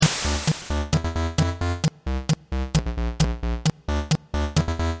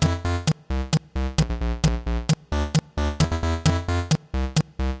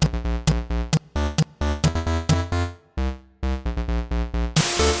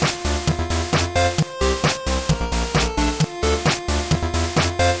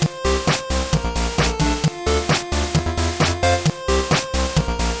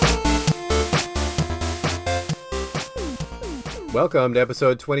Welcome to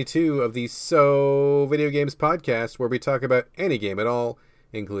episode 22 of the So Video Games podcast, where we talk about any game at all,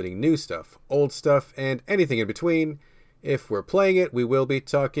 including new stuff, old stuff, and anything in between. If we're playing it, we will be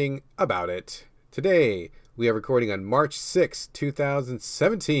talking about it. Today, we are recording on March 6,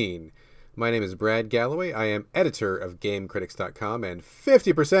 2017. My name is Brad Galloway. I am editor of GameCritics.com and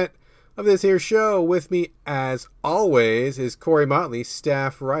 50% of this here show. With me, as always, is Corey Motley,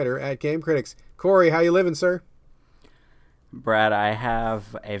 staff writer at Game Critics. Corey, how you living, sir? Brad, I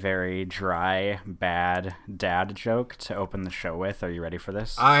have a very dry, bad dad joke to open the show with. Are you ready for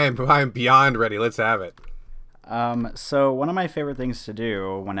this? I'm beyond ready. Let's have it. So one of my favorite things to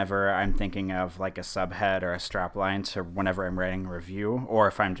do whenever I'm thinking of like a subhead or a strapline to whenever I'm writing a review, or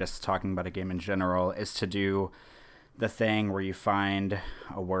if I'm just talking about a game in general, is to do the thing where you find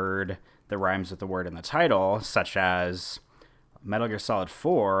a word that rhymes with the word in the title, such as Metal Gear Solid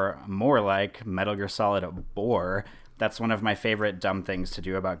 4, more like Metal Gear Solid Bore. That's one of my favorite dumb things to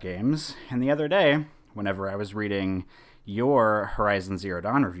do about games. And the other day, whenever I was reading your Horizon Zero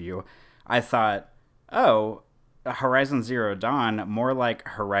Dawn review, I thought, oh, Horizon Zero Dawn, more like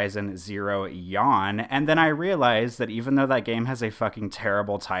Horizon Zero Yawn. And then I realized that even though that game has a fucking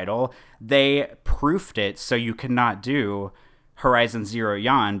terrible title, they proofed it so you cannot do Horizon Zero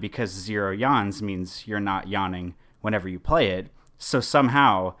Yawn, because zero yawns means you're not yawning whenever you play it. So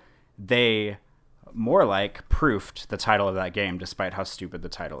somehow they more like proofed the title of that game, despite how stupid the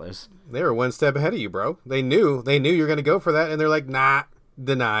title is. They were one step ahead of you, bro. They knew you were going to go for that, and they're like, nah,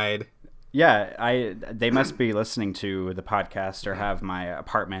 denied. Yeah, they must be listening to the podcast or have my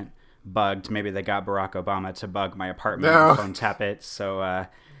apartment bugged. Maybe they got Barack Obama to bug my apartment and phone tap it. So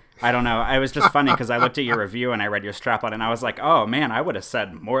I don't know. It was just funny because I looked at your review and I read your strapline and I was like, oh man, I would have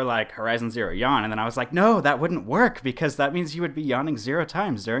said more like Horizon Zero Yawn. And then I was like, no, that wouldn't work because that means you would be yawning 0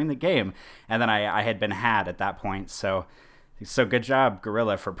 times during the game. And then I had been had at that point. So good job,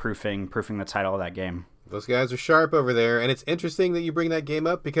 Guerrilla, for proofing the title of that game. Those guys are sharp over there, and it's interesting that you bring that game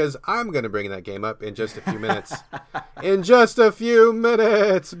up because I'm going to bring that game up in just a few minutes.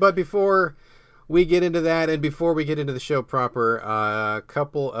 But before we get into that, and before we get into the show proper, a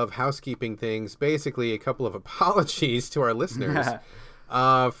couple of housekeeping things, basically a couple of apologies to our listeners.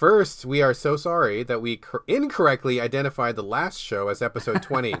 First, we are so sorry that we incorrectly identified the last show as episode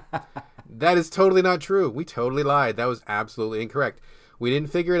 20. That is totally not true. We totally lied. That was absolutely incorrect. We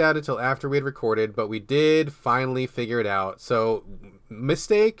didn't figure it out until after we had recorded, but we did finally figure it out. So,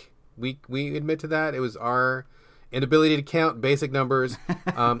 mistake. We admit to that. It was our inability to count basic numbers.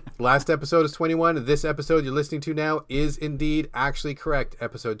 Last episode is 21. This episode you're listening to now is indeed actually correct,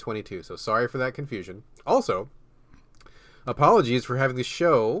 episode 22. So sorry for that confusion. Also, apologies for having the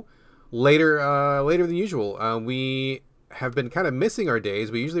show later than usual. We have been kind of missing our days.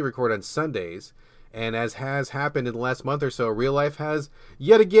 We usually record on Sundays. And as has happened in the last month or so, real life has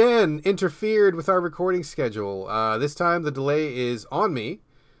yet again interfered with our recording schedule. This time the delay is on me.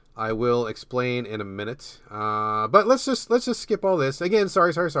 I will explain in a minute. But let's just skip all this. Again,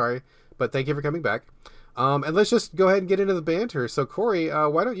 sorry. But thank you for coming back. And let's just go ahead and get into the banter. So Corey,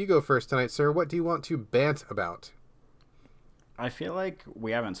 why don't you go first tonight, sir? What do you want to bant about? I feel like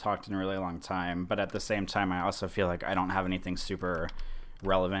we haven't talked in a really long time, but at the same time, I also feel like I don't have anything super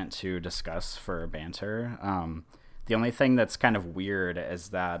relevant to discuss for banter. The only thing that's kind of weird is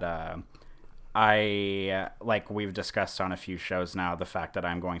that we've discussed on a few shows now, the fact that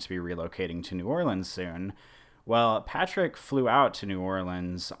I'm going to be relocating to New Orleans soon. Well, Patrick flew out to New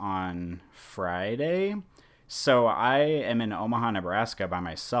Orleans on Friday, so I am in Omaha, Nebraska by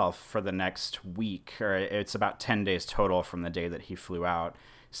myself for the next week, or it's about 10 days total from the day that he flew out.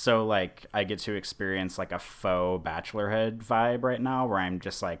 So, like, I get to experience, like, a faux bachelorhood vibe right now where I'm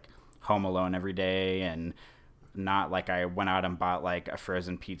just, like, home alone every day and not, like, I went out and bought, like, a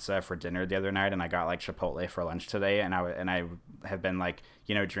frozen pizza for dinner the other night and I got, like, Chipotle for lunch today and I have been, like,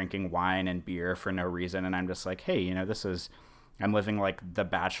 you know, drinking wine and beer for no reason and I'm just like, hey, you know, I'm living, like, the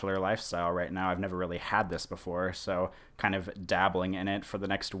bachelor lifestyle right now. I've never really had this before, so kind of dabbling in it for the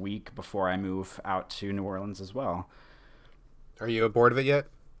next week before I move out to New Orleans as well. Are you bored of it yet?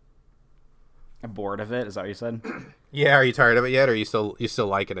 Bored of it? Is that what you said? Yeah, are you tired of it yet, or are you still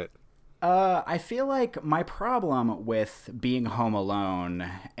liking it? I feel like my problem with being home alone,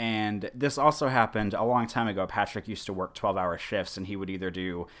 and this also happened a long time ago. Patrick used to work 12-hour shifts, and he would either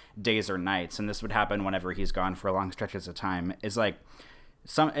do days or nights, and this would happen whenever he's gone for long stretches of time, is like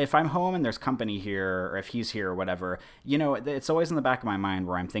if I'm home and there's company here, or if he's here or whatever, it's always in the back of my mind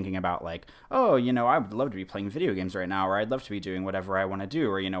where I'm thinking about like, oh, I would love to be playing video games right now, or I'd love to be doing whatever I want to do,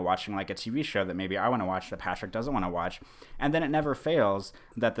 or, watching like a TV show that maybe I want to watch that Patrick doesn't want to watch. And then it never fails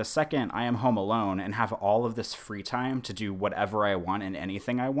that the second I am home alone and have all of this free time to do whatever I want and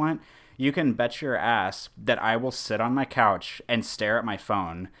anything I want, you can bet your ass that I will sit on my couch and stare at my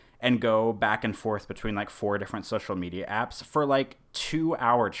phone and go back and forth between like 4 different social media apps for like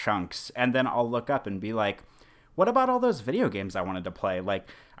 2-hour chunks. And then I'll look up and be like, what about all those video games I wanted to play? Like,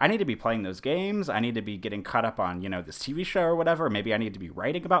 I need to be playing those games. I need to be getting caught up on, this TV show or whatever. Maybe I need to be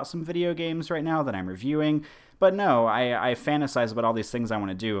writing about some video games right now that I'm reviewing. But no, I fantasize about all these things I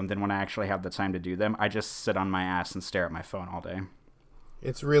want to do. And then when I actually have the time to do them, I just sit on my ass and stare at my phone all day.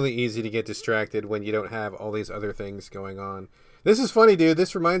 It's really easy to get distracted when you don't have all these other things going on. This is funny, dude.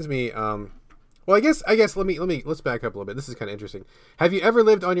 This reminds me. Well, I guess. Let's back up a little bit. This is kind of interesting. Have you ever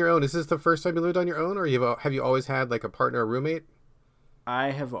lived on your own? Is this the first time you lived on your own, or have you always had like a partner or roommate?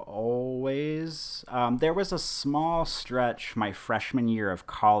 I have always. There was a small stretch my freshman year of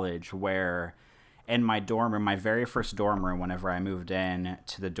college where, in my dorm room, my very first dorm room, whenever I moved in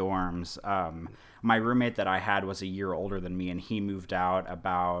to the dorms, my roommate that I had was a year older than me, and he moved out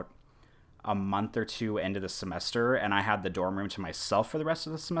about a month or 2 into the semester, and I had the dorm room to myself for the rest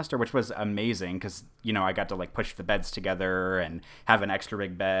of the semester, which was amazing because, I got to like push the beds together and have an extra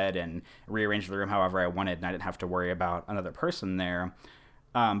big bed and rearrange the room however I wanted, and I didn't have to worry about another person there.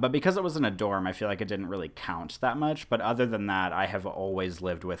 But because it was in a dorm, I feel like it didn't really count that much. But other than that, I have always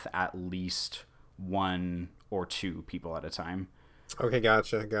lived with at least 1 or 2 people at a time. Okay,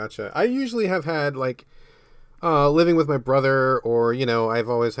 gotcha. I usually have had like living with my brother, or I've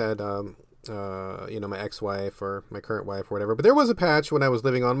always had my ex-wife or my current wife or whatever. But there was a patch when I was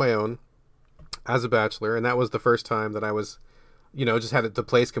living on my own as a bachelor, and that was the first time that I was, just had the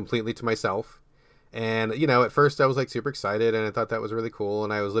place completely to myself. And, at first I was like super excited, and I thought that was really cool.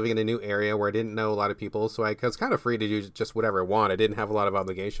 And I was living in a new area where I didn't know a lot of people, so I was kind of free to do just whatever I want. I didn't have a lot of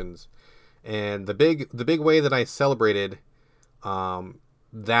obligations. And the big way that I celebrated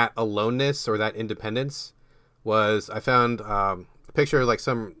that aloneness or that independence was I found a picture of like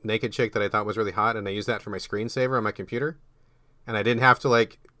some naked chick that I thought was really hot, and I used that for my screensaver on my computer. And I didn't have to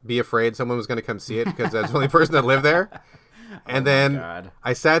like be afraid someone was going to come see it because I was the only person that lived there. And then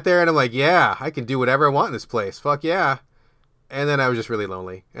I sat there and I'm like, yeah, I can do whatever I want in this place. Fuck yeah. And then I was just really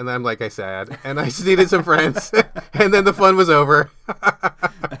lonely. And then I'm like, I sad. And I just needed some friends. And then the fun was over.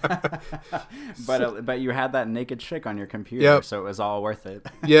 But you had that naked chick on your computer, so it was all worth it.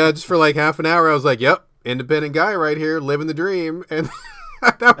 Yeah, just for like half an hour, I was like, yep, independent guy right here, living the dream. And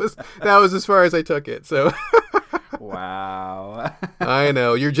that was as far as I took it. So wow. I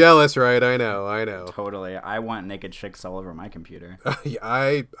know. You're jealous, right? I know. Totally. I want naked chicks all over my computer.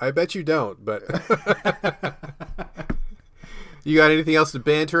 I bet you don't, but you got anything else to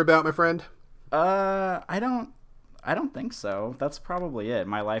banter about, my friend? I don't think so. That's probably it.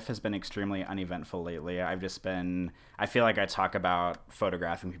 My life has been extremely uneventful lately. I feel like I talk about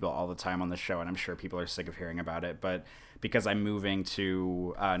photographing people all the time on the show, and I'm sure people are sick of hearing about it, but because I'm moving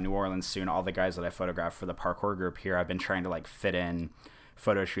to New Orleans soon, all the guys that I photograph for the parkour group here, I've been trying to like fit in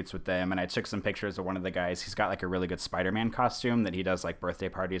photo shoots with them, and I took some pictures of one of the guys. He's got like a really good Spider-Man costume that he does like birthday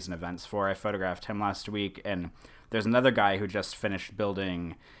parties and events for. I photographed him last week, and there's another guy who just finished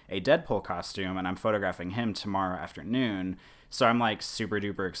building a Deadpool costume, and I'm photographing him tomorrow afternoon. So I'm like super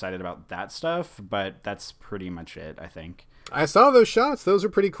duper excited about that stuff, but that's pretty much it, I think. I saw those shots. Those are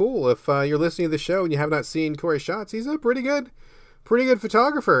pretty cool. If you're listening to the show and you have not seen Corey's shots, he's a pretty good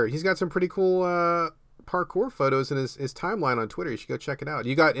photographer. He's got some pretty cool parkour photos in his timeline on Twitter. You should go check it out.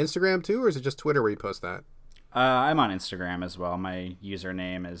 You got Instagram too, or is it just Twitter where you post that? I'm on Instagram as well. My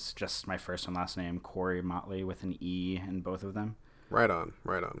username is just my first and last name, Corey Motley, with an E in both of them. Right on.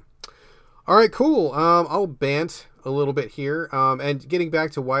 All right, cool. I'll bant a little bit here. And getting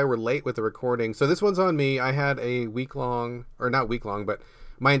back to why we're late with the recording. So this one's on me. I had a but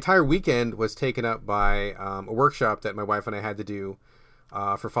my entire weekend was taken up by a workshop that my wife and I had to do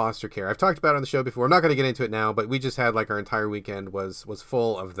for foster care. I've talked about it on the show before. I'm not going to get into it now, but we just had like our entire weekend was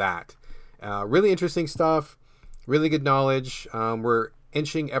full of that. Really interesting stuff. Really good knowledge. We're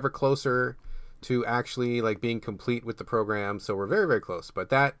inching ever closer to actually like being complete with the program, so we're very, very close. But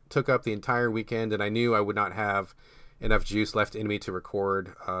that took up the entire weekend, and I knew I would not have enough juice left in me to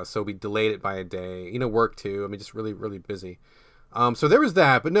record, so we delayed it by a day. Work too. I mean, just really, really busy. So there was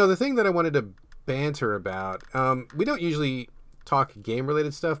that. But no, the thing that I wanted to banter about, we don't usually talk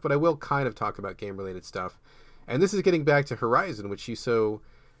game-related stuff, but I will kind of talk about game-related stuff. And this is getting back to Horizon, which you so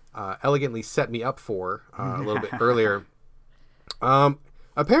elegantly set me up for a little bit earlier.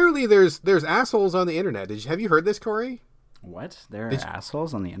 Apparently, there's assholes on the internet. Have you heard this, Corey? What? There are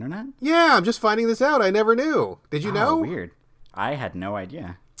assholes on the internet? Yeah, I'm just finding this out. I never knew. Did you know? Weird. I had no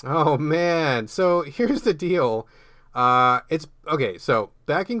idea. Oh, man. So here's the deal. It's okay. So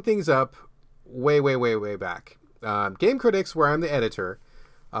backing things up way back. Game Critics, where I'm the editor,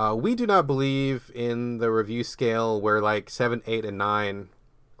 we do not believe in the review scale where like 7, 8, and 9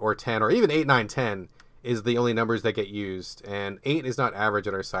 or 10 or even 8, 9, 10 is the only numbers that get used. And 8 is not average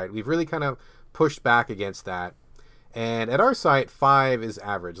at our site. We've really kind of pushed back against that. And at our site, 5 is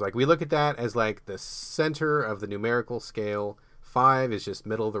average. Like, we look at that as like the center of the numerical scale. 5 is just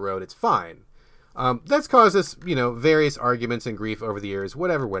middle of the road. It's fine. That's caused us, various arguments and grief over the years.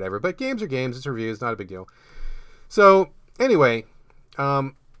 Whatever. But games are games. It's reviews. Not a big deal. So, anyway,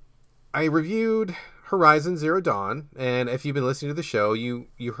 I reviewed Horizon Zero Dawn. And if you've been listening to the show, you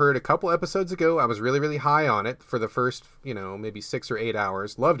heard a couple episodes ago, I was really, really high on it for the first, maybe 6 or 8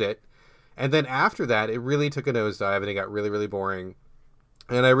 hours. Loved it. And then after that, it really took a nosedive and it got really, really boring.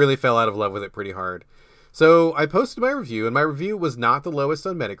 And I really fell out of love with it pretty hard. So I posted my review, and my review was not the lowest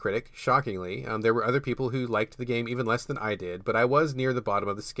on Metacritic, shockingly. There were other people who liked the game even less than I did, but I was near the bottom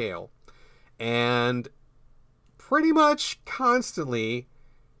of the scale. And pretty much constantly,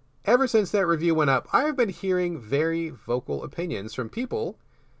 ever since that review went up, I have been hearing very vocal opinions from people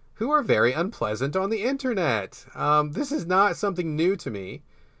who are very unpleasant on the internet. This is not something new to me.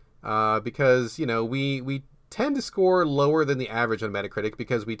 Because, we tend to score lower than the average on Metacritic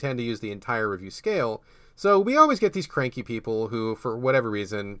because we tend to use the entire review scale. So we always get these cranky people who, for whatever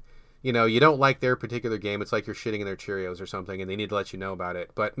reason, you don't like their particular game. It's like you're shitting in their Cheerios or something, and they need to let you know about it.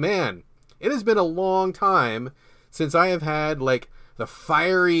 But man, it has been a long time since I have had like the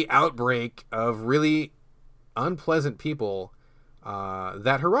fiery outbreak of really unpleasant people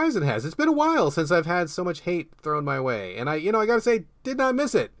that Horizon has. It's been a while since I've had so much hate thrown my way. And I gotta say, did not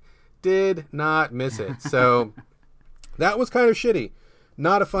miss it. So that was kind of shitty.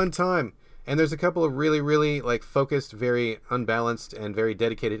 Not a fun time. And there's a couple of really, really like focused, very unbalanced and very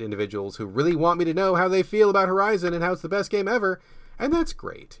dedicated individuals who really want me to know how they feel about Horizon and how it's the best game ever. And that's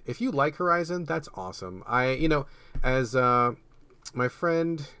great. If you like Horizon, that's awesome. As my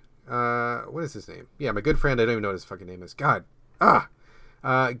friend, what is his name? Yeah, my good friend. I don't even know what his fucking name is. God.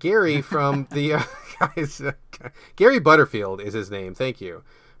 Gary from the guys. Gary Butterfield is his name. Thank you.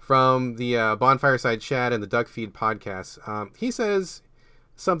 From the Bonfire Side Chat and the Duck Feed podcast, he says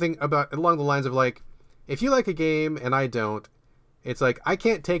something along the lines of like, if you like a game and I don't, it's like, I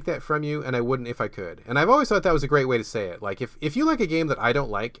can't take that from you and I wouldn't if I could. And I've always thought that was a great way to say it. Like, if you like a game that I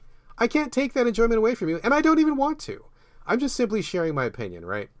don't like, I can't take that enjoyment away from you and I don't even want to. I'm just simply sharing my opinion,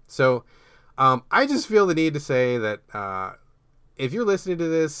 right? So I just feel the need to say that if you're listening to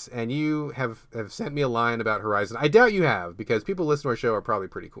this and you have sent me a line about Horizon, I doubt you have, because people listening to our show are probably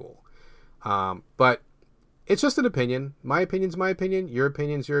pretty cool. But it's just an opinion. My opinion's my opinion. Your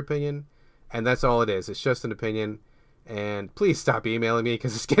opinion's your opinion. And that's all it is. It's just an opinion. And please stop emailing me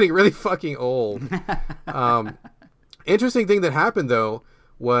because it's getting really fucking old. Interesting thing that happened, though,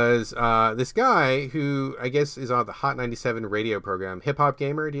 was this guy who I guess is on the Hot 97 radio program, Hip Hop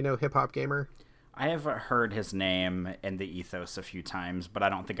Gamer. Do you know Hip Hop Gamer? I have heard his name in the ethos a few times, but I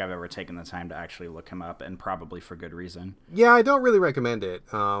don't think I've ever taken the time to actually look him up, and probably for good reason. Yeah, I don't really recommend it.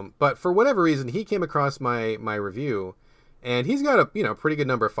 But for whatever reason, he came across my review, and he's got a pretty good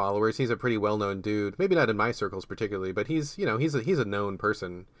number of followers. He's a pretty well-known dude. Maybe not in my circles particularly, but he's a known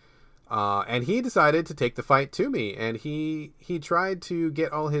person. And he decided to take the fight to me, and he tried to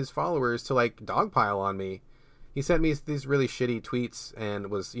get all his followers to like dogpile on me. He sent me these really shitty tweets and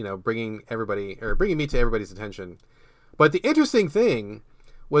was, bringing me to everybody's attention. But the interesting thing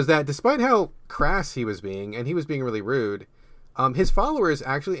was that despite how crass he was being, and he was being really rude, his followers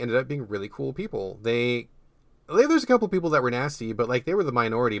actually ended up being really cool people. There's a couple people that were nasty, but like they were the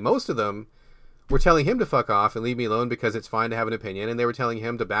minority. Most of them were telling him to fuck off and leave me alone because it's fine to have an opinion, and they were telling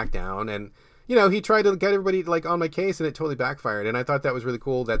him to back down. And he tried to get everybody like on my case, and it totally backfired. And I thought that was really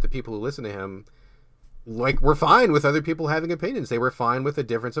cool that the people who listen to him like were fine with other people having opinions. They were fine with a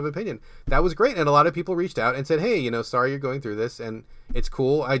difference of opinion. That was great. And a lot of people reached out and said, hey, sorry you're going through this, and it's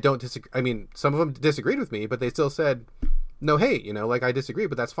cool. I don't disagree. I mean, some of them disagreed with me, but they still said, no, hey, like I disagree,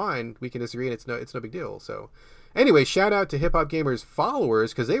 but that's fine. We can disagree and it's no big deal. So anyway, shout out to Hip Hop Gamer's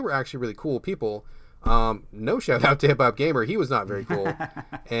followers, because they were actually really cool people. No shout out to Hip Hop Gamer. He was not very cool.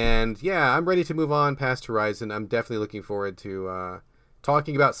 And yeah, I'm ready to move on past Horizon. I'm definitely looking forward to,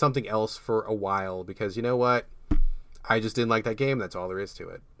 talking about something else for a while, because you know what? I just didn't like that game. That's all there is to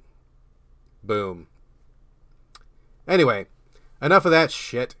it. Boom. Anyway, enough of that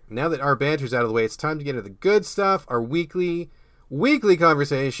shit. Now that our banter's out of the way, it's time to get into the good stuff, our weekly weekly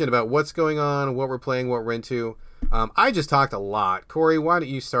conversation about what's going on, what we're playing, what we're into. I just talked a lot. Corey, why don't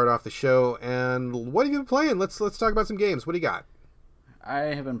you start off the show? And what have you been playing? Let's talk about some games. What do you got? I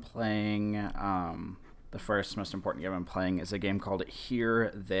have been playing. The first most important game I'm playing is a game called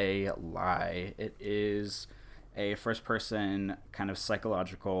Here They Lie. It is a first-person kind of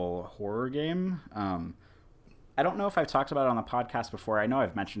psychological horror game. I don't know if I've talked about it on the podcast before. I know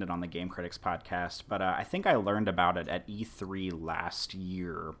I've mentioned it on the Game Critics podcast, but I think I learned about it at E3 last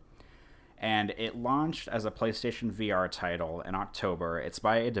year. And it launched as a PlayStation VR title in October. It's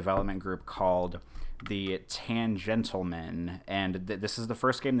by a development group called the Tangentlemen, and this is the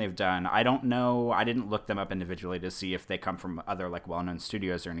first game they've done. I don't know. I didn't look them up individually to see if they come from other like well-known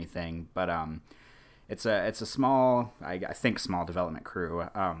studios or anything, but it's a small, I think, small development crew.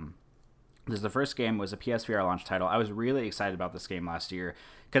 This is the first game. Was a PSVR launch title. I was really excited about this game last year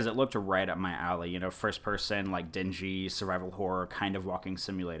because it looked right up my alley. You know, first person, like dingy survival horror, kind of walking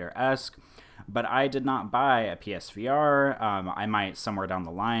simulator-esque. But I did not buy a PSVR. I might somewhere down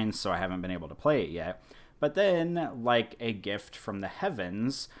the line, so I haven't been able to play it yet. But then, like a gift from the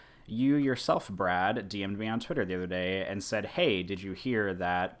heavens, you yourself, Brad, DM'd me on Twitter the other day and said, hey, did you hear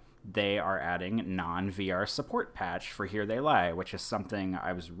that they are adding non-VR support patch for Here They Lie, which is something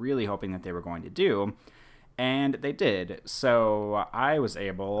I was really hoping that they were going to do. And they did. So I was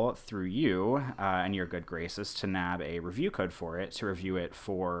able, through you and your good graces, to nab a review code for it, to review it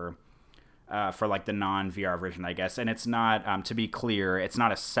for like the non-VR version, I guess. And it's not, to be clear, it's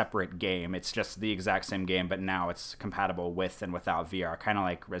not a separate game. It's just the exact same game, but now it's compatible with and without VR, kind of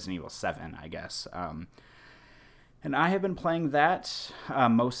like Resident Evil 7, I guess. And I have been playing that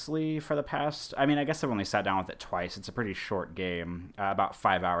mostly for the past... I mean, I guess I've only sat down with it twice. It's a pretty short game, about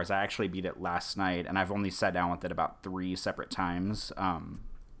 5 hours. I actually beat it last night, and I've only sat down with it about 3 separate times.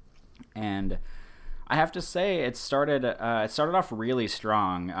 And I have to say, it started off really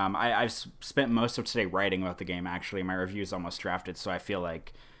strong. I've spent most of today writing about the game, actually. My review is almost drafted, so I feel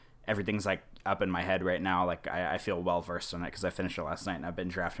like everything's like up in my head right now. Like I feel well-versed on it because I finished it last night, and I've been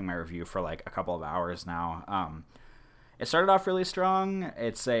drafting my review for like a couple of hours now. It started off really strong.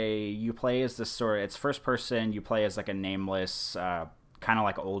 You play as this sort of, it's first person, you play as like a nameless, kind of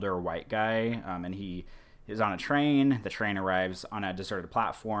like older white guy, and he is on a train. The train arrives on a deserted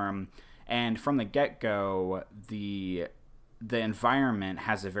platform, and from the get-go, the environment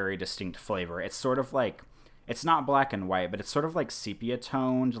has a very distinct flavor. It's sort of like, it's not black and white, but it's sort of like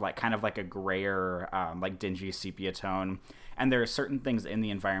sepia-toned, like kind of like a grayer, like dingy sepia tone. And there are certain things in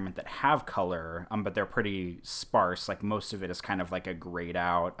the environment that have color, but they're pretty sparse. Like most of it is kind of like a grayed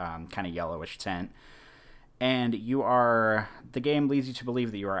out, kind of yellowish tint. And the game leads you to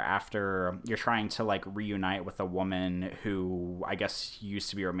believe that you're trying to like reunite with a woman who I guess you used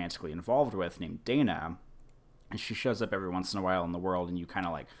to be romantically involved with, named Dana. And she shows up every once in a while in the world, and you kind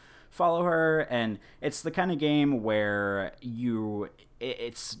of like follow her. And it's the kind of game where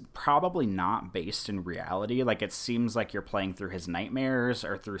it's probably not based in reality. Like it seems like you're playing through his nightmares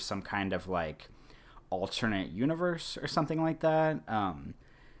or through some kind of like alternate universe or something like that,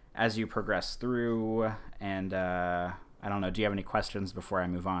 as you progress through. And I don't know, do you have any questions before I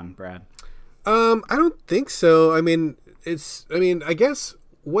move on, Brad? I don't think so. I mean, I guess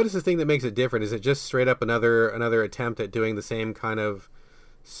what is the thing that makes it different? Is it just straight up another attempt at doing the same kind of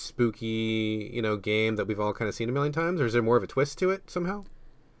spooky, game that we've all kind of seen a million times, or is there more of a twist to it somehow?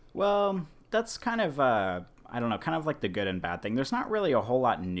 Well, that's kind of I don't know, kind of like the good and bad thing. There's not really a whole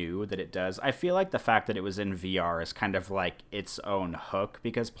lot new that it does. I feel like the fact that it was in VR is kind of like its own hook,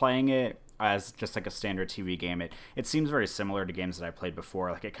 because playing it as just like a standard TV game, it seems very similar to games that I played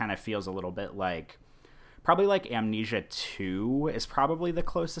before. Like it kind of feels a little bit like, probably like Amnesia 2 is probably the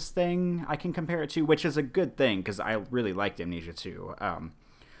closest thing I can compare it to, which is a good thing because I really liked Amnesia 2.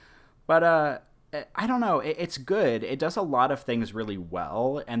 But I don't know. It's good. It does a lot of things really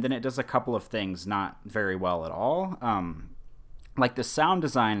well, and then it does a couple of things not very well at all. Like the sound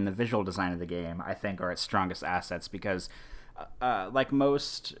design and the visual design of the game, I think, are its strongest assets because, like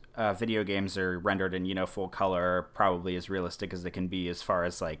most video games are rendered in, full color, probably as realistic as they can be as far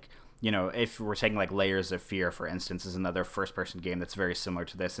as like, if we're taking like Layers of Fear, for instance, is another first-person game that's very similar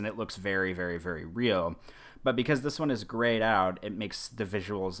to this, and it looks very, very, very real. But because this one is grayed out, it makes the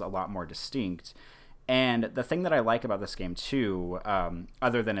visuals a lot more distinct. And the thing that I like about this game, too,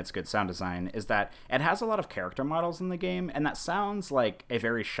 other than its good sound design, is that it has a lot of character models in the game, and that sounds like a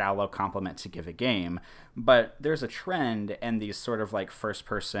very shallow compliment to give a game. But there's a trend in these sort of like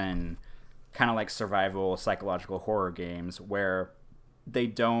first-person, kind of like survival, psychological horror games where they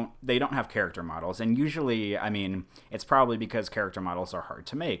don't have character models, and usually, I mean, it's probably because character models are hard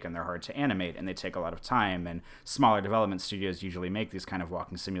to make and they're hard to animate and they take a lot of time, and smaller development studios usually make these kind of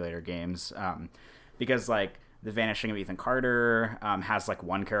walking simulator games, because like The Vanishing of Ethan Carter has like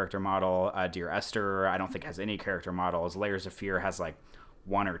one character model. Dear Esther, I don't think has any character models. Layers of Fear has like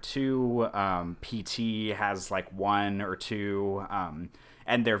one or two. PT has like one or two,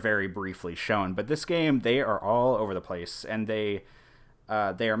 and they're very briefly shown. But this game, they are all over the place, and they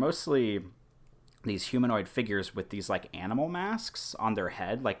are mostly these humanoid figures with these like animal masks on their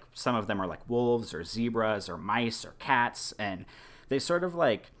head. Like some of them are like wolves or zebras or mice or cats, and they sort of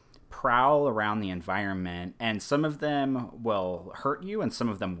like prowl around the environment, and some of them will hurt you and some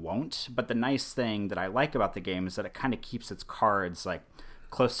of them won't. But the nice thing that I like about the game is that it kind of keeps its cards like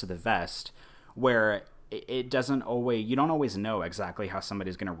close to the vest, where it doesn't always, you don't always know exactly how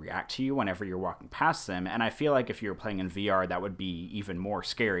somebody's going to react to you whenever you're walking past them. And I feel like if you're playing in VR, that would be even more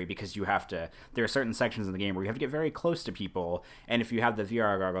scary, because you have to, there are certain sections in the game where you have to get very close to people, and if you have the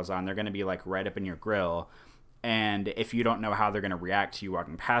VR goggles on, they're going to be like right up in your grill. And if you don't know how they're going to react to you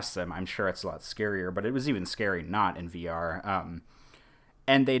walking past them, I'm sure it's a lot scarier. But it was even scary not in VR.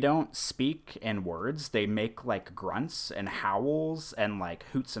 And they don't speak in words. They make like grunts and howls and like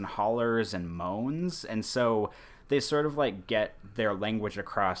hoots and hollers and moans. And so they sort of like get their language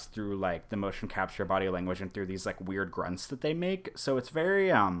across through like the motion capture body language and through these like weird grunts that they make. So it's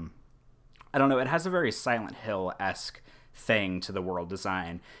very, I don't know, it has a very Silent Hill-esque thing to the world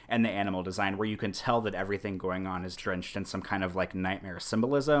design and the animal design, where you can tell that everything going on is drenched in some kind of like nightmare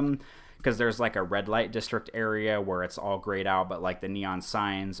symbolism, because there's like a red light district area where it's all grayed out, but like the neon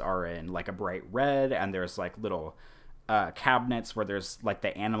signs are in like a bright red, and there's like little cabinets where there's like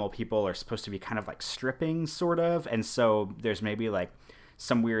the animal people are supposed to be kind of like stripping sort of, and so there's maybe like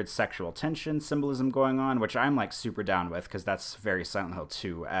some weird sexual tension symbolism going on, which I'm like super down with, because that's very Silent Hill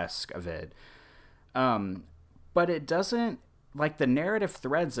 2-esque of it. But it doesn't, like the narrative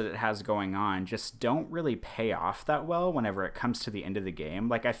threads that it has going on just don't really pay off that well whenever it comes to the end of the game.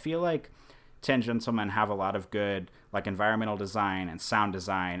 Like I feel like 10 Gentlemen have a lot of good like environmental design and sound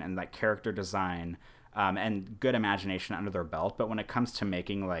design and like character design, and good imagination under their belt. But when it comes to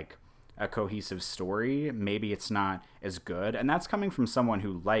making like a cohesive story, maybe it's not as good. And that's coming from someone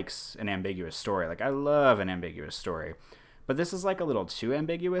who likes an ambiguous story. Like I love an ambiguous story. But this is like a little too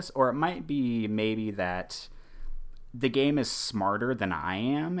ambiguous, or it might be maybe that the game is smarter than I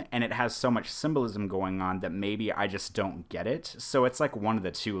am, and it has so much symbolism going on that maybe I just don't get it. So it's like one of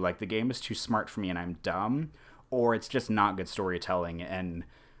the two. Like the game is too smart for me and I'm dumb, or it's just not good storytelling and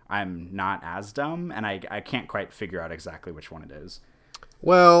I'm not as dumb, and I can't quite figure out exactly which one it is.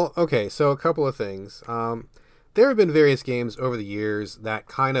 Well, okay, so a couple of things. There have been various games over the years that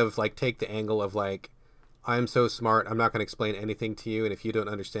kind of like take the angle of like, I'm so smart, I'm not going to explain anything to you, and if you don't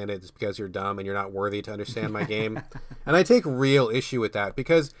understand it, it's because you're dumb and you're not worthy to understand my game. And I take real issue with that,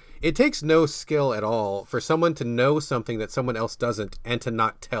 because it takes no skill at all for someone to know something that someone else doesn't and to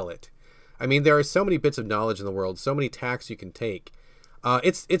not tell it. I mean, there are so many bits of knowledge in the world, so many tacks you can take.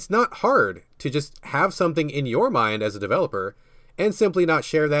 It's not hard to just have something in your mind as a developer and simply not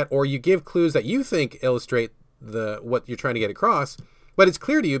share that, or you give clues that you think illustrate what you're trying to get across, but it's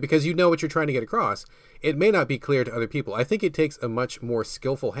clear to you because you know what you're trying to get across. It may not be clear to other people. I think it takes a much more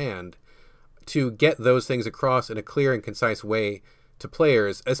skillful hand to get those things across in a clear and concise way to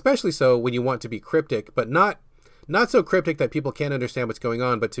players, especially so when you want to be cryptic, but not so cryptic that people can't understand what's going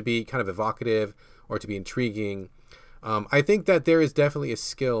on, but to be kind of evocative or to be intriguing. I think that there is definitely a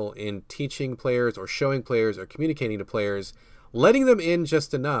skill in teaching players or showing players or communicating to players, letting them in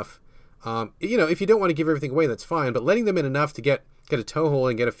just enough. If you don't want to give everything away, that's fine, but letting them in enough to get a toehold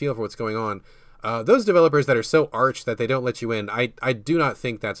and get a feel for what's going on. Those developers that are so arch that they don't let you in, I do not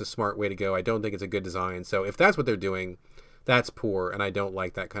think that's a smart way to go. I don't think it's a good design. So if that's what they're doing, that's poor, and I don't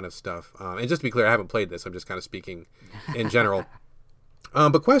like that kind of stuff. And just to be clear, I haven't played this. I'm just kind of speaking in general.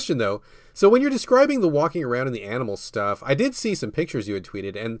 But question, though. So when you're describing the walking around and the animal stuff, I did see some pictures you had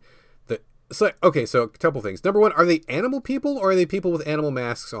tweeted, and so a couple things. Number one, are they animal people, or are they people with animal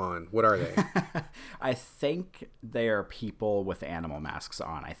masks on? What are they? I think they are people with animal masks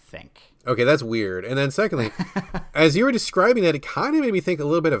on, I think. Okay, that's weird. And then secondly, as you were describing that, it kind of made me think a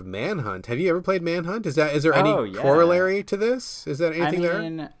little bit of Manhunt. Have you ever played Manhunt? Is there any corollary to this? Is there anything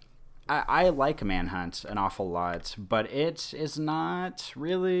there? I like Manhunt an awful lot, but it is not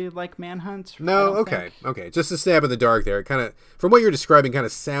really like Manhunt. No, okay. Just a stab in the dark there. It kind of, from what you're describing, kind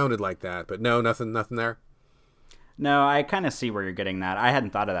of sounded like that, but no, nothing there. No, I kind of see where you're getting that. I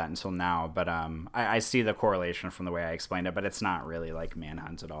hadn't thought of that until now, but I see the correlation from the way I explained it, but it's not really like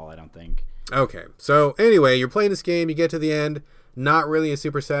Manhunt at all, I don't think. Okay, so anyway, you're playing this game, you get to the end. not really a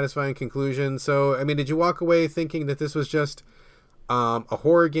super satisfying conclusion. So, I mean, did you walk away thinking that this was just a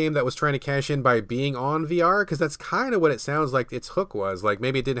horror game that was trying to cash in by being on VR? Because that's kind of what it sounds like its hook was. Like,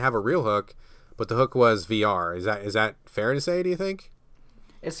 maybe it didn't have a real hook, but the hook was VR. Is that fair to say, do you think?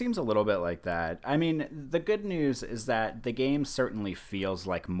 It seems a little bit like that. I mean, the good news is that the game certainly feels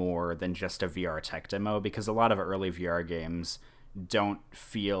like more than just a VR tech demo, because a lot of early VR games don't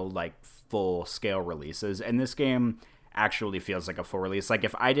feel like full-scale releases, and this game actually feels like a full release. Like,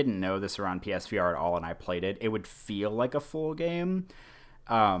 if I didn't know this were on PSVR at all and I played it, it would feel like a full game.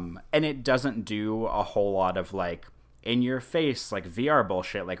 And it doesn't do a whole lot of, like, in your face, like, VR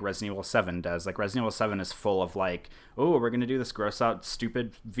bullshit like Resident Evil 7 does. Like, Resident Evil 7 is full of, like, oh, we're going to do this gross out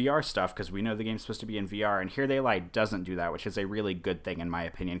stupid VR stuff because we know the game's supposed to be in VR. And Here They Lie doesn't do that, which is a really good thing in my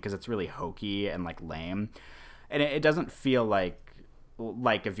opinion, because it's really hokey and, like, lame. And it doesn't feel like a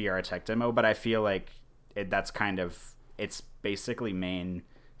VR tech demo, but I feel like that's kind of its basically main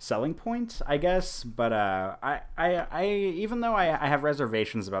selling point, I guess. But I even though I have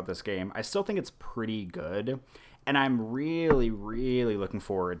reservations about this game, I still think it's pretty good. And I'm really, really looking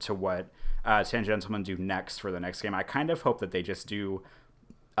forward to what Ten Gentlemen do next for the next game. I kind of hope that they just do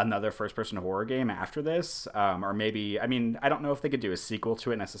another first-person horror game after this. Or maybe, I mean, I don't know if they could do a sequel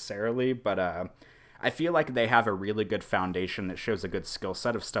to it necessarily, but I feel like they have a really good foundation that shows a good skill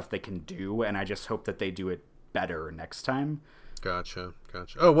set of stuff they can do, and I just hope that they do it better next time. Gotcha.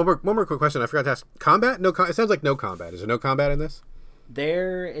 Oh, one more quick question. I forgot to ask. Combat? It sounds like no combat. Is there no combat in this?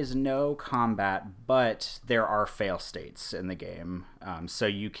 There is no combat, but there are fail states in the game. So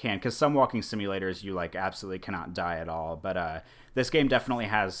you can, because some walking simulators you like absolutely cannot die at all. But this game definitely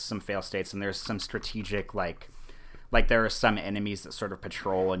has some fail states, and there's some strategic like there are some enemies that sort of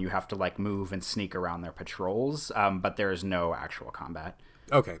patrol, and you have to like move and sneak around their patrols. But there is no actual combat.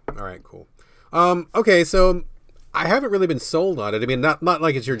 Okay. All right. Cool. Okay. So I haven't really been sold on it. I mean, not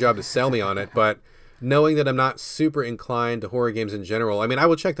like it's your job to sell me on it, but knowing that I'm not super inclined to horror games in general, I mean, I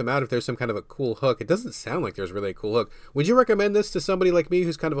will check them out if there's some kind of a cool hook. It doesn't sound like there's really a cool hook. Would you recommend this to somebody like me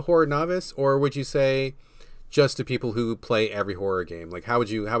who's kind of a horror novice, or would you say just to people who play every horror game? Like, how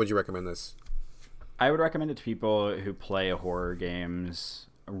would you recommend this? I would recommend it to people who play horror games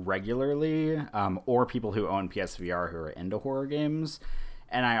regularly, or people who own PSVR who are into horror games.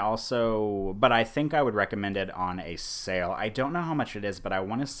 And I think I would recommend it on a sale. I don't know how much it is, but I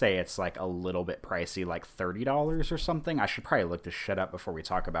want to say it's like a little bit pricey, like $30 or something. I should probably look this shit up before we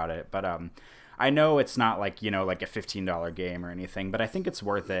talk about it. But I know it's not like, like a $15 game or anything, but I think it's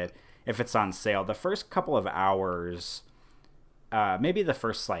worth it if it's on sale. The first couple of hours, maybe the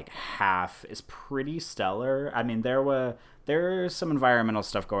first like half is pretty stellar. I mean, there's some environmental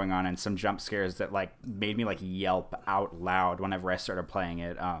stuff going on and some jump scares that like made me like yelp out loud whenever I started playing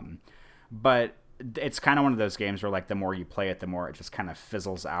it. But it's kind of one of those games where like the more you play it, the more it just kind of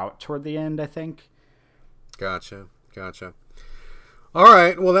fizzles out toward the end, I think. Gotcha. All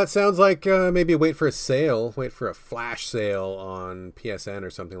right. Well, that sounds like maybe wait for a flash sale on PSN or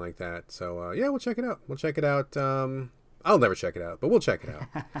something like that. So yeah, we'll check it out. I'll never check it out, but we'll check it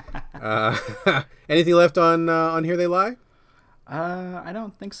out. Anything left on Here They Lie? I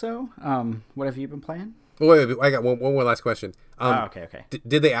don't think so. What have you been playing? Wait, I got one more last question. Okay.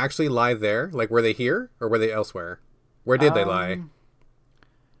 Did they actually lie there? Like, were they here or were they elsewhere? Where did they lie?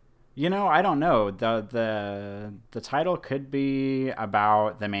 I don't know. The title could be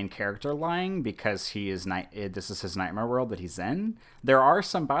about the main character lying because this is his nightmare world that he's in. There are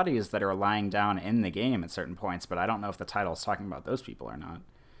some bodies that are lying down in the game at certain points, but I don't know if the title is talking about those people or not.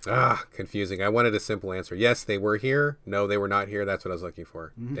 Confusing. I wanted a simple answer. Yes, they were here. No, they were not here. That's what I was looking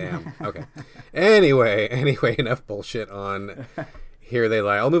for. Damn. Okay. Anyway, enough bullshit on Here They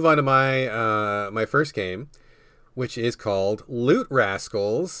Lie. I'll move on to my first game, which is called Loot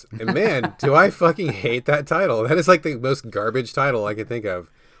Rascals. And man, do I fucking hate that title. That is like the most garbage title I could think of.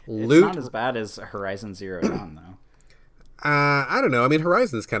 It's not as bad as Horizon Zero Dawn, though. I don't know. I mean,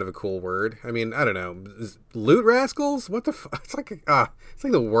 Horizon is kind of a cool word. I mean, I don't know. Loot Rascals? What the fuck? It's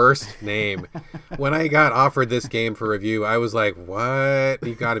like the worst name. When I got offered this game for review, I was like, what?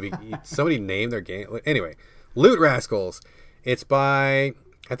 You gotta be... Somebody named their game... Anyway, Loot Rascals. It's by...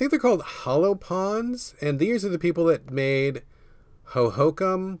 I think they're called Hollow Pawns, and these are the people that made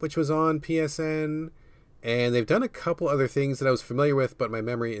Hohokam, which was on PSN, and they've done a couple other things that I was familiar with, but my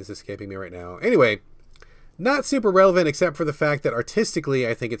memory is escaping me right now. Anyway... Not super relevant, except for the fact that artistically,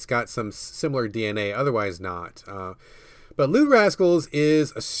 I think it's got some similar DNA, otherwise not. But Loot Rascals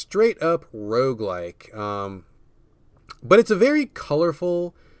is a straight-up roguelike. But it's a very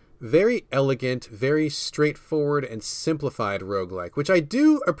colorful, very elegant, very straightforward and simplified roguelike, which I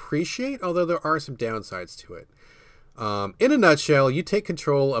do appreciate, although there are some downsides to it. In a nutshell, you take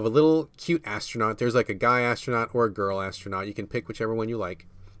control of a little cute astronaut. There's like a guy astronaut or a girl astronaut. You can pick whichever one you like.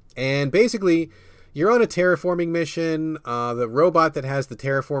 And basically, you're on a terraforming mission. The robot that has the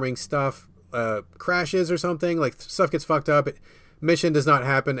terraforming stuff crashes or something. Like, stuff gets fucked up. Mission does not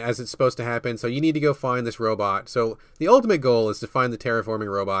happen as it's supposed to happen. So you need to go find this robot. So the ultimate goal is to find the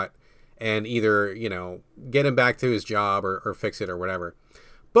terraforming robot and either, get him back to his job or fix it or whatever.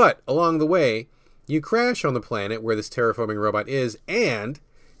 But along the way, you crash on the planet where this terraforming robot is, and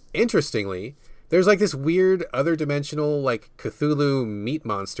interestingly, there's like this weird other dimensional like Cthulhu meat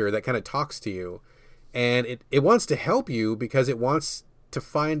monster that kind of talks to you, and it wants to help you because it wants to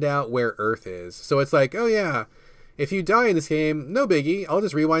find out where Earth is. So it's like, oh yeah, if you die in this game, no biggie, I'll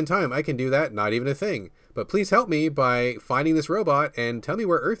just rewind time. I can do that, not even a thing. But please help me by finding this robot and tell me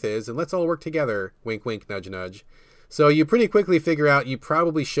where Earth is, and let's all work together. Wink, wink, nudge, nudge. So you pretty quickly figure out you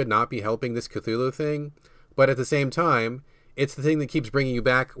probably should not be helping this Cthulhu thing, but at the same time, it's the thing that keeps bringing you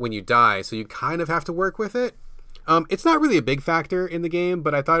back when you die, so you kind of have to work with it. It's not really a big factor in the game,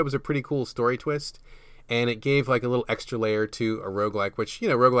 but I thought it was a pretty cool story twist, and it gave like a little extra layer to a roguelike, which,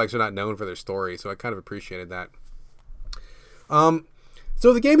 roguelikes are not known for their story, so I kind of appreciated that.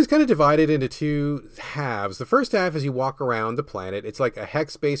 So the game is kind of divided into two halves. The first half is you walk around the planet. It's like a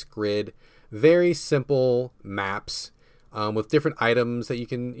hex-based grid, very simple maps with different items that you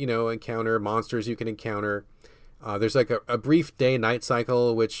can, encounter, monsters you can encounter. There's like a brief day-night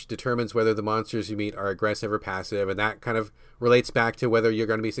cycle, which determines whether the monsters you meet are aggressive or passive, and that kind of relates back to whether you're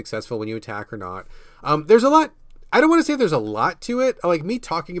going to be successful when you attack or not. There's a lot. I don't want to say there's a lot to it. Like, me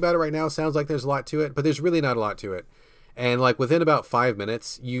talking about it right now sounds like there's a lot to it, but there's really not a lot to it. And like within about 5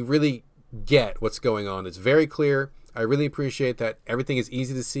 minutes, you really get what's going on. It's very clear. I really appreciate that everything is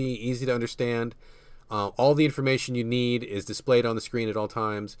easy to see, easy to understand. All the information you need is displayed on the screen at all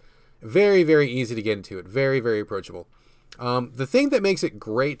times. Very, very easy to get into it. Very, very approachable. The thing that makes it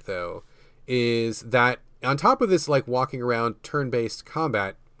great, though, is that on top of this, like, walking around turn-based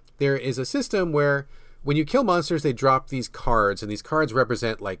combat, there is a system where when you kill monsters, they drop these cards, and these cards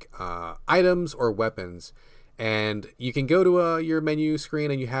represent, like, items or weapons. And you can go to your menu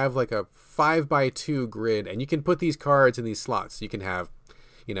screen and you have like a 5x2 grid, and you can put these cards in these slots. You can have,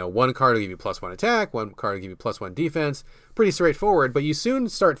 one card will give you +1 attack, one card will give you +1 defense. Pretty straightforward, but you soon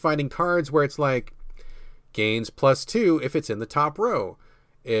start finding cards where it's like gains +2 if it's in the top row.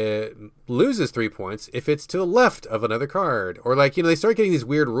 It loses 3 points if it's to the left of another card. Or like, they start getting these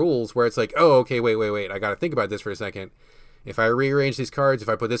weird rules where it's like, oh, okay, wait, I got to think about this for a second. If I rearrange these cards, if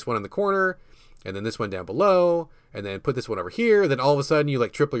I put this one in the corner, and then this one down below, and then put this one over here, then all of a sudden you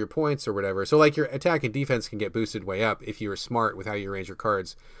like triple your points or whatever. So like your attack and defense can get boosted way up if you are smart with how you arrange your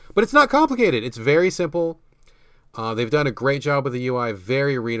cards. But it's not complicated. It's very simple. They've done a great job with the UI.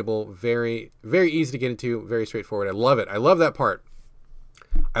 Very readable, very, very easy to get into, very straightforward. I love it. I love that part.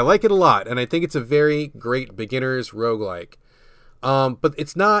 I like it a lot, and I think it's a very great beginner's roguelike. But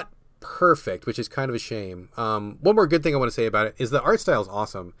it's not perfect, which is kind of a shame. One more good thing I want to say about it is the art style is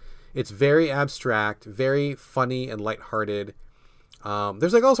awesome. It's very abstract, very funny and lighthearted.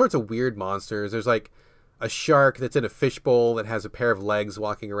 There's like all sorts of weird monsters. There's like a shark that's in a fishbowl that has a pair of legs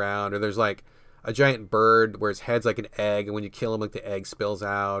walking around, or there's like a giant bird where its head's like an egg, and when you kill him, like the egg spills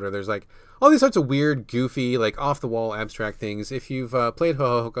out, or there's like all these sorts of weird, goofy, like off-the-wall abstract things. If you've played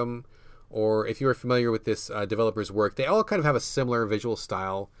Hohokum, or if you are familiar with this developer's work, they all kind of have a similar visual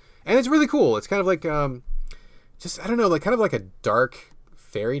style, and it's really cool. It's kind of like just, I don't know, like kind of like a dark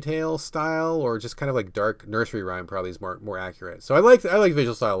fairy tale style, or just kind of like dark nursery rhyme probably is more accurate. So I like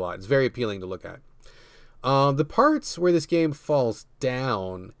visual style a lot. It's very appealing to look at. The parts where this game falls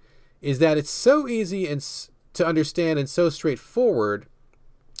down is that it's so easy and to understand and so straightforward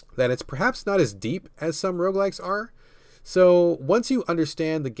that it's perhaps not as deep as some roguelikes are. So once you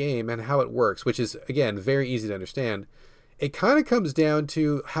understand the game and how it works, which is again very easy to understand, it kind of comes down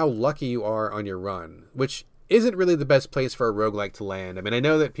to how lucky you are on your run, which isn't really the best place for a roguelike to land. I mean, I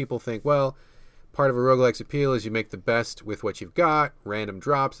know that people think, well, part of a roguelike's appeal is you make the best with what you've got, random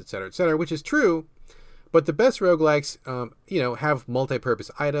drops, etc., which is true. But the best roguelikes, have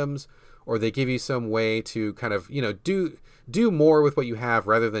multi-purpose items, or they give you some way to kind of, do more with what you have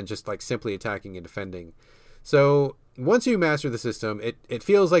rather than just like simply attacking and defending. So once you master the system, it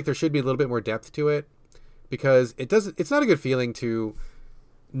feels like there should be a little bit more depth to it, because it's not a good feeling to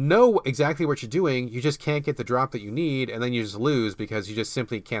know exactly what you're doing. You just can't get the drop that you need, and then you just lose because you just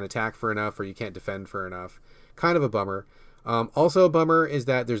simply can't attack for enough, or you can't defend for enough. Kind of a bummer. Also a bummer is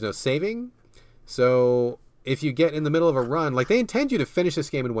that there's no saving. So if you get in the middle of a run, like, they intend you to finish this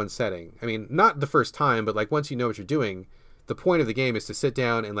game in one setting. I mean, not the first time, but like once you know what you're doing, the point of the game is to sit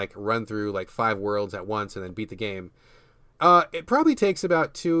down and like run through like 5 worlds at once and then beat the game. It probably takes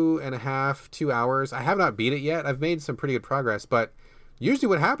about 2.5 2 hours. I have not beat it yet. I've made some pretty good progress, but usually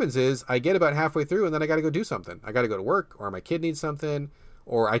what happens is I get about halfway through and then I got to go do something. I got to go to work, or my kid needs something,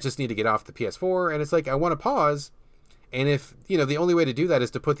 or I just need to get off the PS4, and it's like I want to pause. And if, the only way to do that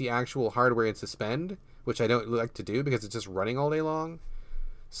is to put the actual hardware in suspend, which I don't like to do because it's just running all day long.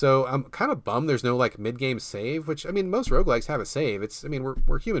 So I'm kind of bummed there's no like mid-game save, which, I mean, most roguelikes have a save.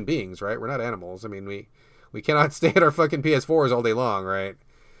 We're human beings, right? We're not animals. I mean, we cannot stay at our fucking PS4s all day long, right?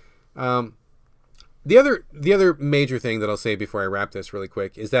 The other major thing that I'll say before I wrap this really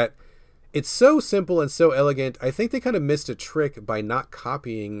quick is that it's so simple and so elegant. I think they kind of missed a trick by not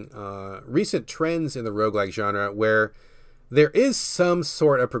copying recent trends in the roguelike genre where there is some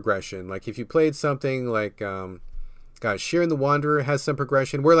sort of progression. Like if you played something like, Sheeran the Wanderer has some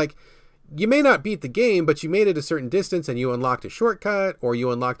progression where like you may not beat the game, but you made it a certain distance and you unlocked a shortcut, or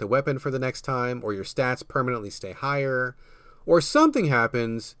you unlocked a weapon for the next time, or your stats permanently stay higher, or something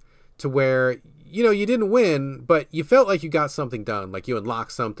happens to where, you didn't win, but you felt like you got something done. Like you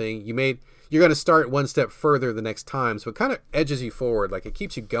unlocked something, you're going to start one step further the next time. So it kind of edges you forward. Like it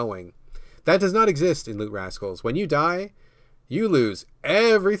keeps you going. That does not exist in Loot Rascals. When you die, you lose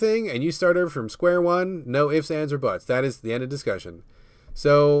everything and you start over from square one. No ifs, ands, or buts. That is the end of discussion.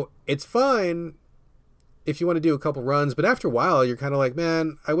 So it's fine if you want to do a couple runs, but after a while, you're kind of like,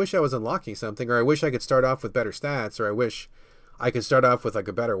 man, I wish I was unlocking something, or I wish I could start off with better stats, or I wish I could start off with like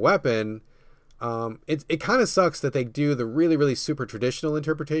a better weapon. It kind of sucks that they do the really, really super traditional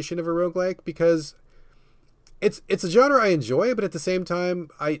interpretation of a roguelike, because it's a genre I enjoy, but at the same time,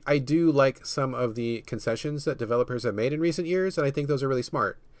 I do like some of the concessions that developers have made in recent years, and I think those are really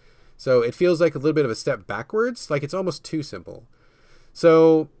smart. So it feels like a little bit of a step backwards, like it's almost too simple.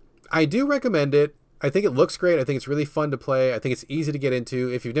 So I do recommend it. I think it looks great. I think it's really fun to play. I think it's easy to get into.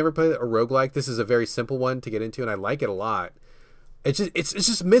 If you've never played a roguelike, this is a very simple one to get into, and I like it a lot. It's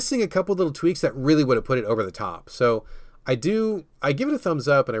just missing a couple little tweaks that really would have put it over the top. So I give it a thumbs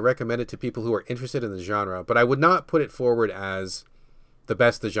up, and I recommend it to people who are interested in the genre, but I would not put it forward as the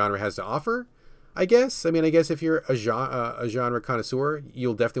best the genre has to offer, I guess. I guess if you're a genre connoisseur,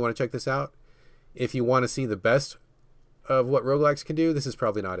 you'll definitely want to check this out. If you want to see the best of what roguelikes can do, this is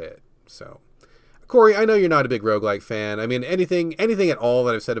probably not it. So, Corey, I know you're not a big roguelike fan. Anything at all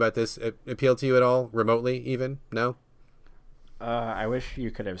that I've said about this appeal to you at all, remotely even? No? I wish you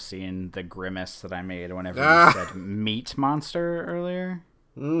could have seen the grimace that I made whenever you said meat monster earlier.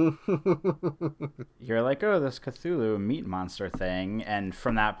 You're like, oh, this Cthulhu meat monster thing, and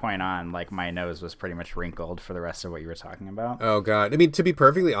from that point on, like, my nose was pretty much wrinkled for the rest of what you were talking about. Oh god, to be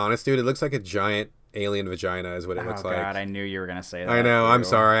perfectly honest, dude, it looks like a giant alien vagina is what it looks like. Oh god, I knew you were gonna say that. I know, I'm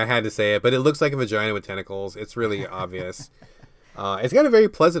sorry, I had to say it, but it looks like a vagina with tentacles. It's really obvious. It's got a very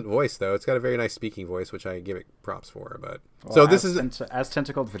pleasant voice, though. It's got a very nice speaking voice, which I give it props for. But well, so this is as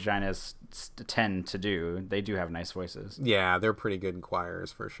tentacled vaginas tend to do. They do have nice voices. Yeah, they're pretty good in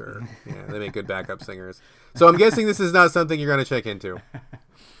choirs for sure. Yeah, they make good backup singers. So I'm guessing this is not something you're going to check into.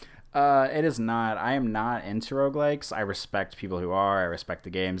 It is not. I am not into roguelikes. I respect people who are. I respect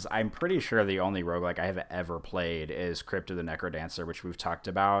the games. I'm pretty sure the only roguelike I have ever played is Crypt of the Necrodancer, which we've talked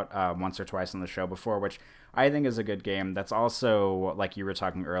about once or twice on the show before, which I think is a good game. That's also, like you were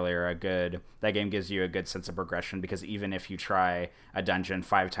talking earlier, that game gives you a good sense of progression, because even if you try a dungeon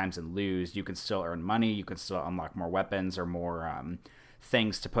 5 times and lose, you can still earn money, you can still unlock more weapons or more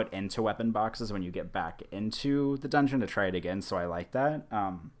things to put into weapon boxes when you get back into the dungeon to try it again, so I like that.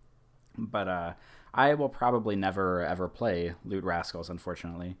 But I will probably never, ever play Loot Rascals,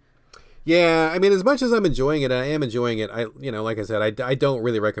 unfortunately. Yeah, as much as I'm enjoying it, I am enjoying it. Like I said, I don't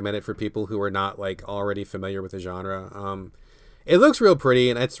really recommend it for people who are not like already familiar with the genre. It looks real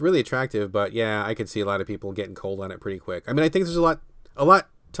pretty and it's really attractive, but yeah, I could see a lot of people getting cold on it pretty quick. I think there's a lot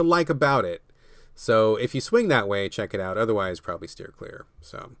to like about it. So if you swing that way, check it out. Otherwise, probably steer clear.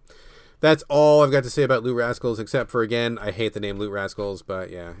 So that's all I've got to say about Loot Rascals, except for, again, I hate the name Loot Rascals, but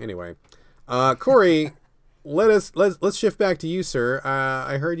yeah, anyway. Corey, let's shift back to you, sir.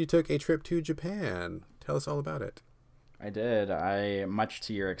 I heard you took a trip to Japan. Tell us all about it. I did. Much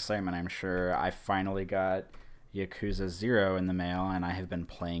to your excitement, I'm sure, I finally got Yakuza 0 in the mail, and I have been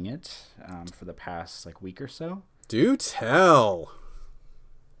playing it for the past week or so. Do tell.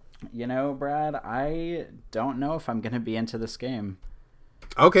 Brad, I don't know if I'm going to be into this game.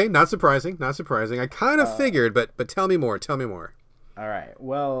 Okay, not surprising. I kind of figured, but tell me more. All right.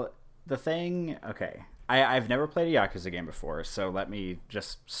 Well, the thing... Okay. I've never played a Yakuza game before, so let me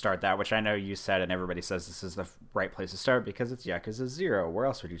just start that, which I know you said, and everybody says this is the right place to start because it's Yakuza 0. Where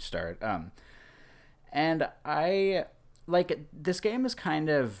else would you start? And I... this game is kind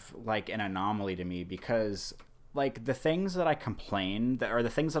of like an anomaly to me because like the things that I complain that or the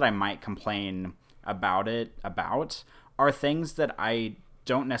things that I might complain about are things that I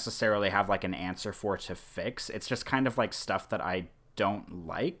don't necessarily have like an answer for to fix. It's just kind of like stuff that I don't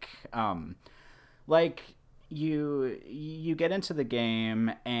like. Like you get into the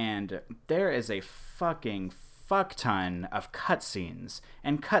game and there is a fucking fuck ton of cutscenes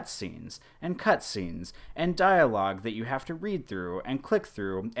and cutscenes and cutscenes and dialogue that you have to read through and click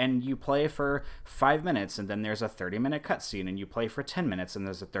through, and you play for 5 minutes and then there's a 30-minute cutscene, and you play for 10 minutes and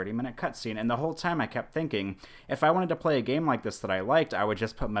there's a 30-minute cutscene. And the whole time I kept thinking, if I wanted to play a game like this that I liked, I would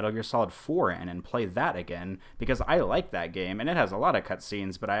just put Metal Gear Solid 4 in and play that again, because I like that game and it has a lot of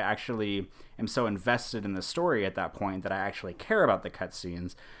cutscenes, but I actually am so invested in the story at that point that I actually care about the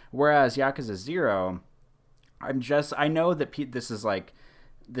cutscenes. Whereas Yakuza 0, I know that this is like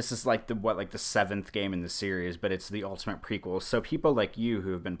the 7th game in the series, but it's the ultimate prequel. So people like you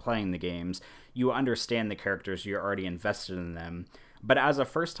who have been playing the games, you understand the characters, you're already invested in them. But as a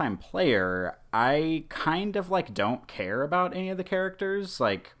first-time player, I kind of like don't care about any of the characters.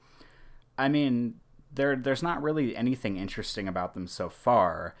 Like, I mean, there's not really anything interesting about them so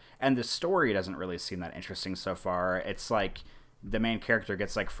far, and the story doesn't really seem that interesting so far. It's like the main character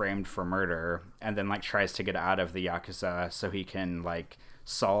gets like framed for murder and then like tries to get out of the Yakuza so he can like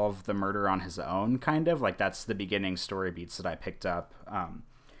solve the murder on his own, kind of. Like, that's the beginning story beats that I picked up.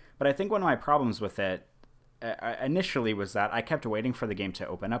 But I think one of my problems with it initially was that I kept waiting for the game to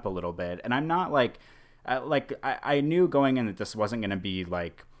open up a little bit, and I'm not like I knew going in that this wasn't going to be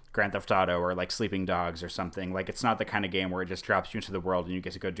like Grand Theft Auto or like Sleeping Dogs or something. Like, it's not the kind of game where it just drops you into the world and you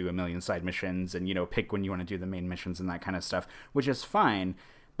get to go do a million side missions and, you know, pick when you want to do the main missions and that kind of stuff, which is fine.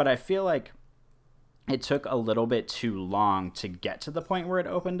 But I feel like it took a little bit too long to get to the point where it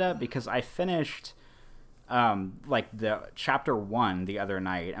opened up, because I finished like the chapter 1 the other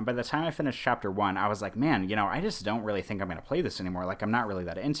night, and by the time I finished chapter 1, I was like, man, you know, I just don't really think I'm going to play this anymore. Like, I'm not really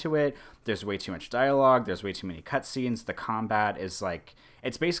that into it. There's way too much dialogue. There's way too many cutscenes. The combat is like,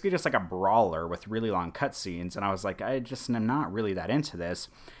 it's basically just like a brawler with really long cutscenes, and I was like, I just am not really that into this.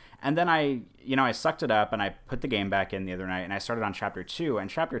 And then I sucked it up and I put the game back in the other night and I started on chapter 2, and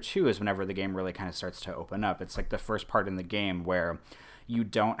chapter 2 is whenever the game really kind of starts to open up. It's like the first part in the game where you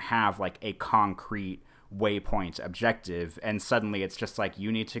don't have like a concrete waypoint objective, and suddenly it's just like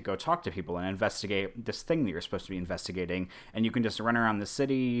you need to go talk to people and investigate this thing that you're supposed to be investigating, and you can just run around the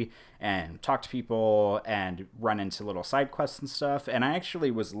city and talk to people and run into little side quests and stuff. And I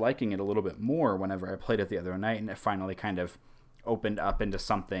actually was liking it a little bit more whenever I played it the other night, and it finally kind of opened up into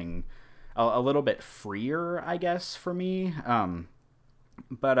something a little bit freer, I guess, for me.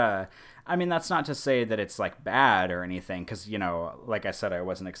 But I mean, that's not to say that it's like bad or anything, because, you know, like I said, I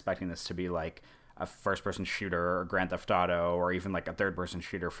wasn't expecting this to be like a first-person shooter or Grand Theft Auto or even like a third-person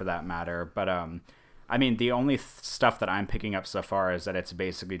shooter for that matter. But I mean, the only stuff that I'm picking up so far is that it's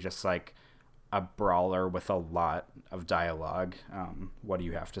basically just like a brawler with a lot of dialogue. What do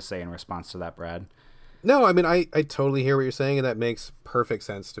you have to say in response to that, Brad? No, I mean, I totally hear what you're saying, and that makes perfect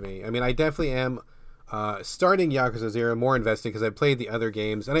sense to me. I mean, I definitely am starting Yakuza 0 more invested because I played the other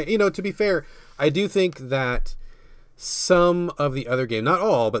games. And, to be fair, I do think that some of the other games, not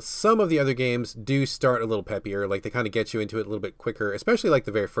all, but some of the other games do start a little peppier. Like, they kind of get you into it a little bit quicker, especially like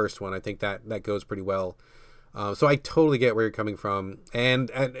the very first one. I think that goes pretty well. So I totally get where you're coming from. And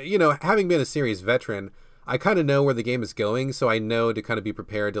having been a series veteran, I kind of know where the game is going, so I know to kind of be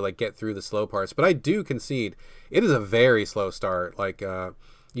prepared to like get through the slow parts. But I do concede it is a very slow start. Like,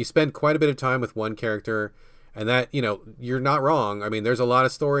 you spend quite a bit of time with one character, and that, you're not wrong. I mean, there's a lot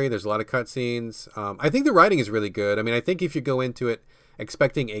of story, there's a lot of cutscenes. I think the writing is really good. I mean, I think if you go into it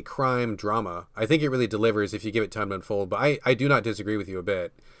expecting a crime drama, I think it really delivers if you give it time to unfold. But I do not disagree with you a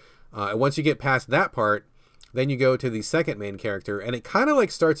bit. And once you get past that part, then you go to the second main character, and it kind of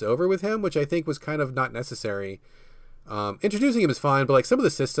like starts over with him, which I think was kind of not necessary. Introducing him is fine, but like some of the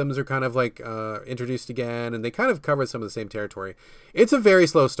systems are kind of like introduced again, and they kind of cover some of the same territory. It's a very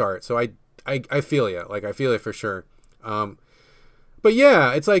slow start, so I feel you. Like, I feel it for sure. But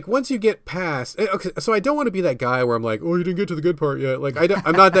yeah, it's like once you get past, okay, so I don't want to be that guy where I'm like, oh, you didn't get to the good part yet. Like,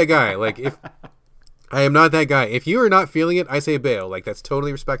 I'm not that guy. Like, if I am not that guy, if you are not feeling it, I say bail. Like, that's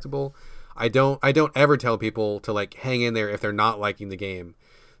totally respectable. I don't ever tell people to like hang in there if they're not liking the game.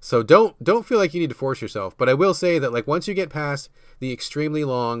 So don't feel like you need to force yourself. But I will say that like once you get past the extremely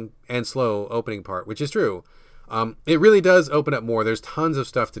long and slow opening part, which is true, it really does open up more. There's tons of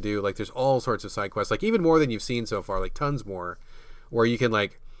stuff to do. Like, there's all sorts of side quests, like even more than you've seen so far, like tons more, where you can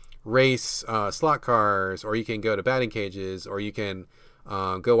like race slot cars, or you can go to batting cages, or you can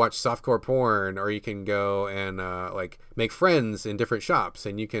go watch softcore porn, or you can go and like make friends in different shops,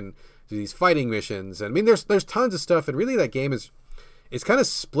 and you can do these fighting missions. And I mean, there's tons of stuff, and really that game is kind of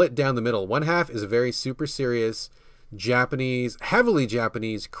split down the middle. One half is a very super serious heavily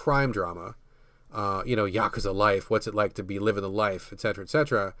Japanese crime drama. Yakuza life, what's it like to be living the life, etc.,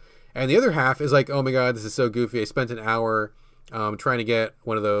 etc. And the other half is like, oh my god, this is so goofy. I spent an hour trying to get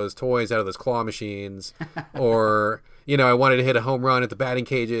one of those toys out of those claw machines, or I wanted to hit a home run at the batting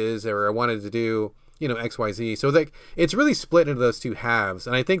cages, or I wanted to do XYZ. So like it's really split into those two halves,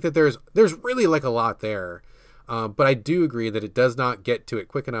 and I think that there's really like a lot there. But I do agree that it does not get to it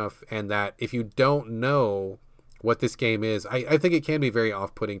quick enough, and that if you don't know what this game is, I think it can be very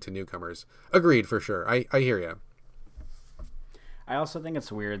off-putting to newcomers. Agreed, for sure. I hear you. I also think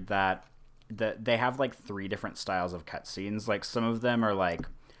it's weird that they have like 3 different styles of cutscenes. Like some of them are like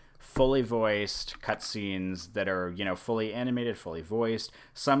fully voiced cutscenes that are, fully animated, fully voiced.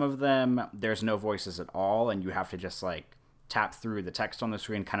 Some of them, there's no voices at all, and you have to just like tap through the text on the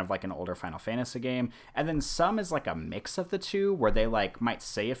screen, kind of like an older Final Fantasy game. And then some is like a mix of the two, where they like might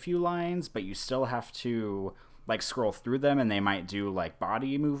say a few lines, but you still have to like scroll through them, and they might do like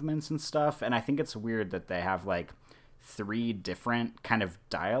body movements and stuff. And I think it's weird that they have like 3 different kind of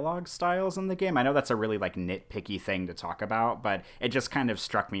dialogue styles in the game. I know that's a really like nitpicky thing to talk about, but it just kind of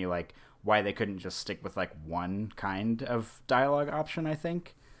struck me like why they couldn't just stick with like one kind of dialogue option, I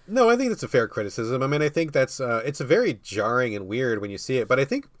think. No, I think that's a fair criticism. I mean, I think that's it's a very jarring and weird when you see it, but I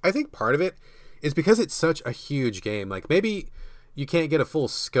think part of it is because it's such a huge game. Like maybe you can't get a full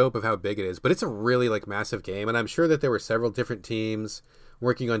scope of how big it is, but it's a really like massive game, and I'm sure that there were several different teams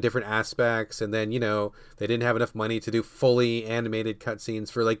working on different aspects, and then they didn't have enough money to do fully animated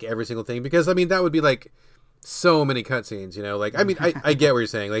cutscenes for like every single thing, because I mean that would be like so many cutscenes, like I mean I get what you're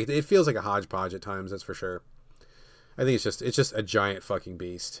saying. Like it feels like a hodgepodge at times, that's for sure. I think it's just a giant fucking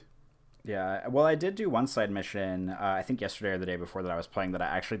beast. Yeah, well, I did do one side mission, I think yesterday or the day before, that I was playing, that I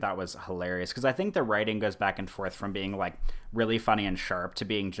actually thought was hilarious, because I think the writing goes back and forth from being like really funny and sharp to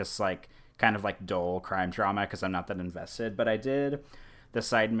being just like kind of like dull crime drama, because I'm not that invested. But I did the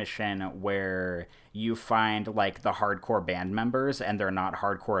side mission where you find like the hardcore band members, and they're not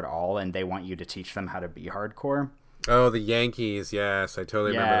hardcore at all, and they want you to teach them how to be hardcore. Oh, the Yankees. Yes, I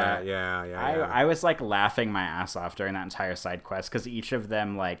totally remember that. Yeah. I was like laughing my ass off during that entire side quest, because each of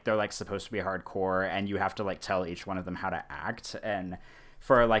them, like, they're like supposed to be hardcore, and you have to like tell each one of them how to act. And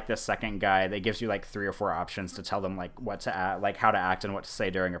for like the second guy, they gives you like 3 or 4 options to tell them like what to act, like how to act and what to say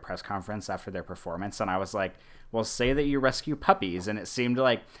during a press conference after their performance. And I was like, well, say that you rescue puppies. And it seemed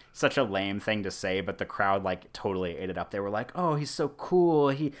like such a lame thing to say, but the crowd like totally ate it up. They were like, oh, he's so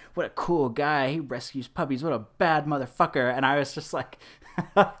cool. What a cool guy. He rescues puppies. What a bad motherfucker. And I was just like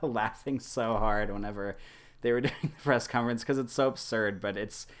laughing so hard whenever they were doing the press conference, because it's so absurd, but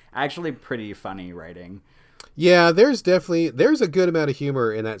it's actually pretty funny writing. Yeah, there's a good amount of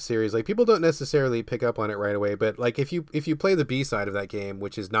humor in that series. Like people don't necessarily pick up on it right away, but like if you play the B side of that game,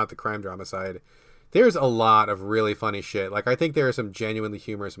 which is not the crime drama side, there's a lot of really funny shit. Like I think there are some genuinely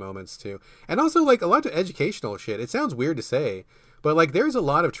humorous moments too, and also like a lot of educational shit. It sounds weird to say, but like there's a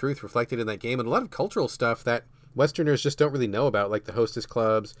lot of truth reflected in that game, and a lot of cultural stuff that Westerners just don't really know about, like the hostess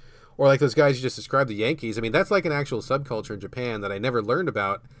clubs, or like those guys you just described, the Yankees. I mean, that's like an actual subculture in Japan that I never learned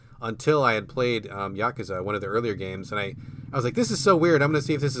about until I had played Yakuza, one of the earlier games, and I was like, this is so weird, I'm going to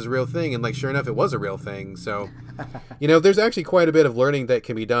see if this is a real thing, and like sure enough, it was a real thing. So, there's actually quite a bit of learning that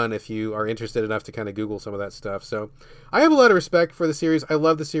can be done if you are interested enough to kind of Google some of that stuff. So I have a lot of respect for the series. I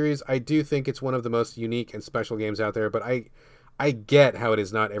love the series. I do think it's one of the most unique and special games out there, but I get how it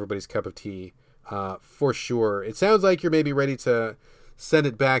is not everybody's cup of tea, for sure. It sounds like you're maybe ready to send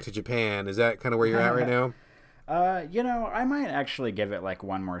it back to Japan. Is that kind of where you're at right now? I might actually give it like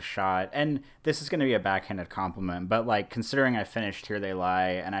one more shot, and this is going to be a backhanded compliment, but like considering I finished Here They Lie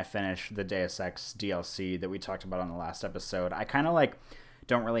and I finished the Deus Ex DLC that we talked about on the last episode, I kind of like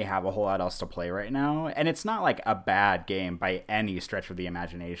don't really have a whole lot else to play right now, and it's not like a bad game by any stretch of the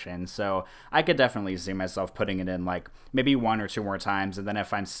imagination, so I could definitely see myself putting it in like maybe 1 or 2 more times, and then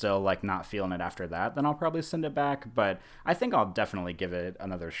if I'm still like not feeling it after that, then I'll probably send it back. But I think I'll definitely give it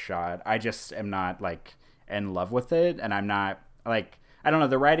another shot. I just am not like in love with it, and I'm not like, I don't know,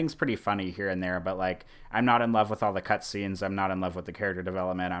 the writing's pretty funny here and there, but like I'm not in love with all the cutscenes, I'm not in love with the character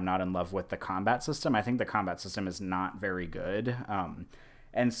development, I'm not in love with the combat system. I think the combat system is not very good,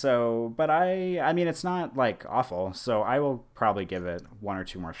 and so, but I mean it's not like awful, so I will probably give it 1 or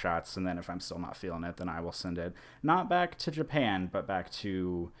 2 more shots, and then if I'm still not feeling it, then I will send it not back to Japan but back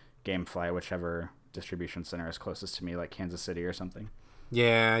to GameFly, whichever distribution center is closest to me, like Kansas City or something.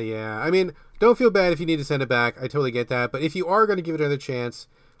 Yeah. I mean, don't feel bad if you need to send it back. I totally get that. But if you are going to give it another chance,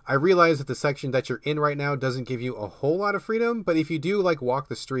 I realize that the section that you're in right now doesn't give you a whole lot of freedom, but if you do like walk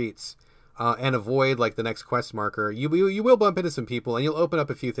the streets and avoid like the next quest marker, you will bump into some people and you'll open up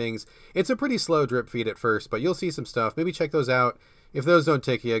a few things. It's a pretty slow drip feed at first, but you'll see some stuff. Maybe check those out. If those don't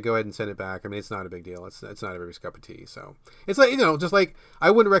tick you, go ahead and send it back. I mean, it's not a big deal. It's not everybody's cup of tea. So it's like, just like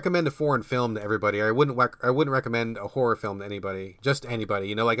I wouldn't recommend a foreign film to everybody. Or I wouldn't recommend a horror film to anybody, just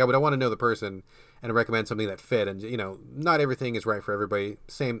anybody. Like I want to know the person and recommend something that fit. And not everything is right for everybody.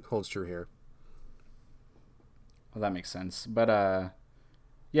 Same holds true here. Well, that makes sense. But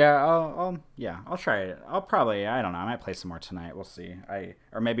yeah, I'll try it. I'll probably, I don't know, I might play some more tonight. We'll see.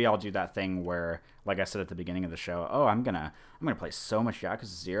 Or maybe I'll do that thing where, like I said at the beginning of the show, I'm gonna play so much Yakuza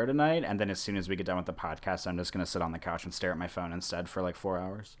 0 tonight, and then as soon as we get done with the podcast, I'm just gonna sit on the couch and stare at my phone instead for like 4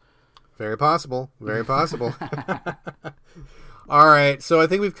 hours. Very possible. Very possible. All right, so I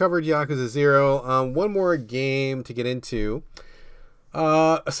think we've covered Yakuza 0. One more game to get into.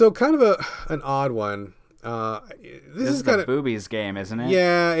 So kind of an odd one. This is kind of boobies game, isn't it?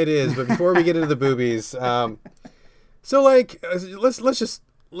 Yeah, it is. But before we get into the boobies, so like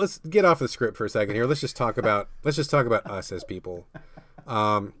let's get off the script for a second here. Let's just talk about us as people.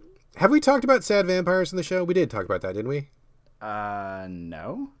 Have we talked about sad vampires in the show? We did talk about that, didn't we?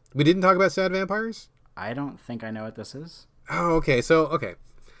 No. We didn't talk about sad vampires? I don't think I know what this is. Oh, okay. So, okay.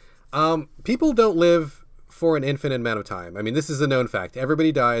 People don't live for an infinite amount of time. I mean, this is a known fact.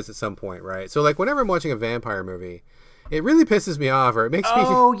 Everybody dies at some point, right? So, like, whenever I'm watching a vampire movie, it really pisses me off, or it makes me...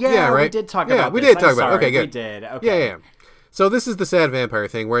 Oh, yeah, right? We did talk about this. Yeah, we did talk about it. Okay, good. We did. Okay. Yeah. So this is the sad vampire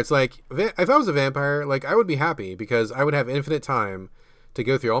thing, where it's like, if I was a vampire, like, I would be happy, because I would have infinite time to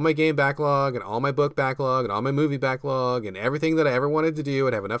go through all my game backlog, and all my book backlog, and all my movie backlog, and everything that I ever wanted to do.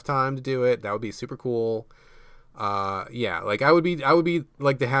 I'd have enough time to do it. That would be super cool. Yeah, like, I would be,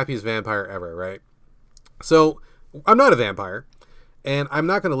 like, the happiest vampire ever, right? So... I'm not a vampire, and I'm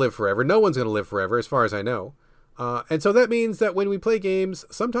not going to live forever. No one's going to live forever, as far as I know. And so that means that when we play games,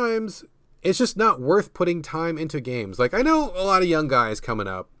 sometimes it's just not worth putting time into games. Like, I know a lot of young guys coming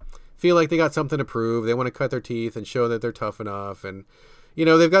up feel like they got something to prove. They want to cut their teeth and show that they're tough enough. And,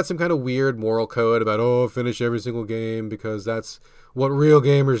 they've got some kind of weird moral code about, finish every single game because that's what real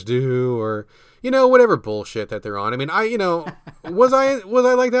gamers do, or... whatever bullshit that they're on. I mean, was I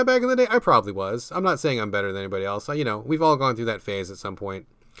like that back in the day? I probably was. I'm not saying I'm better than anybody else. We've all gone through that phase at some point.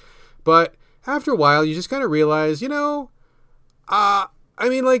 But after a while, you just kind of realize, I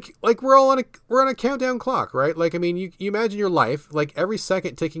mean, like we're on a countdown clock, right? Like, I mean, you imagine your life, like every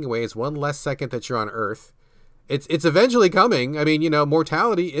second ticking away is one less second that you're on Earth. It's eventually coming. I mean,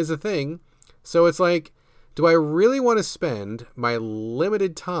 mortality is a thing. So it's like, do I really want to spend my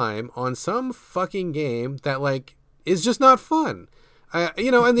limited time on some fucking game that, like, is just not fun?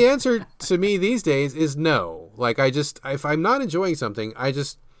 And the answer to me these days is no. Like, if I'm not enjoying something,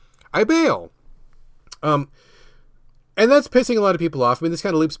 I bail. And that's pissing a lot of people off. I mean, this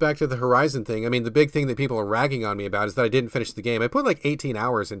kind of loops back to the Horizon thing. I mean, the big thing that people are ragging on me about is that I didn't finish the game. I put like 18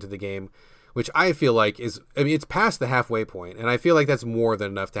 hours into the game, which I feel like it's past the halfway point, and I feel like that's more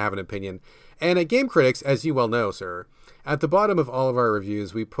than enough to have an opinion. And at Game Critics, as you well know, sir, at the bottom of all of our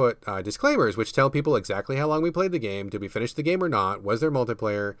reviews, we put disclaimers, which tell people exactly how long we played the game, did we finish the game or not, was there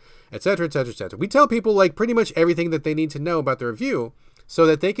multiplayer, etc., etc., etc. We tell people, like, pretty much everything that they need to know about the review so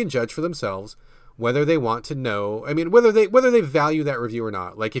that they can judge for themselves whether they want to know, I mean, whether they value that review or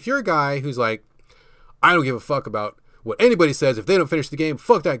not. Like, if you're a guy who's like, I don't give a fuck about what anybody says, if they don't finish the game,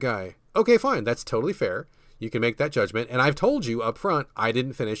 fuck that guy. Okay, fine, that's totally fair. You can make that judgment, and I've told you up front, I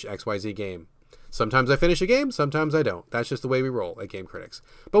didn't finish XYZ game. Sometimes I finish a game, sometimes I don't. That's just the way we roll at Game Critics.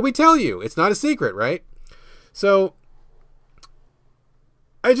 But we tell you, it's not a secret, right? So,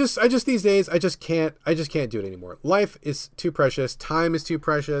 I just these days, I just can't do it anymore. Life is too precious, time is too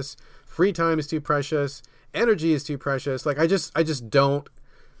precious, free time is too precious, energy is too precious. Like, I just don't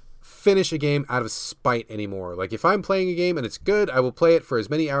finish a game out of spite anymore. Like, if I'm playing a game and it's good, I will play it for as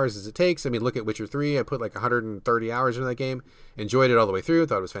many hours as it takes. I mean, look at Witcher 3. I put like 130 hours into that game. Enjoyed it all the way through.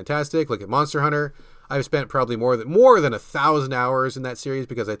 Thought it was fantastic. Look at Monster Hunter. I've spent probably more than 1,000 hours in that series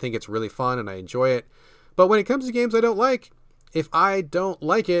because I think it's really fun and I enjoy it. But when it comes to games I don't like, if I don't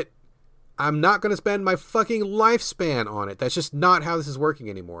like it, I'm not going to spend my fucking lifespan on it. That's just not how this is working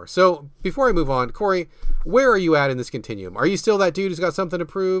anymore. So before I move on, Corey, where are you at in this continuum? Are you still that dude who's got something to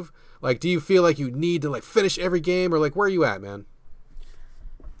prove? Like, do you feel like you need to, like, finish every game, or, like, where are you at, man?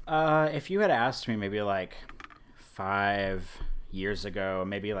 If you had asked me maybe like 5 years ago,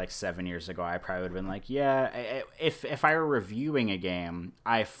 maybe like 7 years ago, I probably would have been like, yeah, if I were reviewing a game,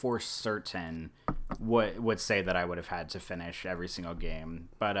 I for certain would say that I would have had to finish every single game.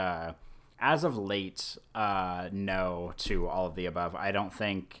 But as of late, no to all of the above. I don't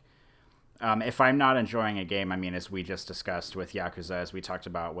think if I'm not enjoying a game, I mean, as we just discussed with Yakuza, as we talked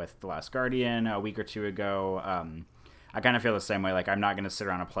about with The Last Guardian a week or two ago, I kind of feel the same way. Like, I'm not going to sit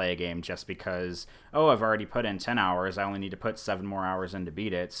around and play a game just because, I've already put in 10 hours. I only need to put 7 more hours in to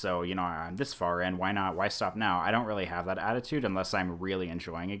beat it. So, I'm this far in. Why not? Why stop now? I don't really have that attitude unless I'm really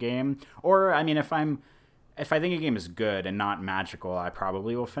enjoying a game. Or, I mean, if I think a game is good and not magical, I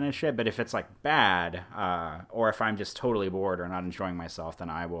probably will finish it. But if it's, like, bad, or if I'm just totally bored or not enjoying myself, then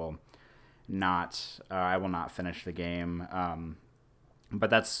I will not finish the game. But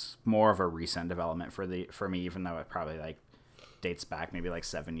that's more of a recent development for me, even though it probably like dates back maybe like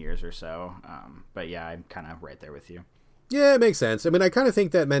 7 years or so. But yeah, I'm kind of right there with you. Yeah, it makes sense. I mean, I kind of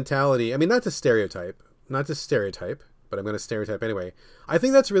think that mentality, I mean, not to stereotype, but I'm going to stereotype anyway. I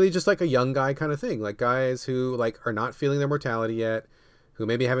think that's really just like a young guy kind of thing. Like guys who like are not feeling their mortality yet, who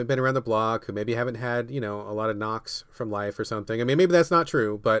maybe haven't been around the block, who maybe haven't had, a lot of knocks from life or something. I mean, maybe that's not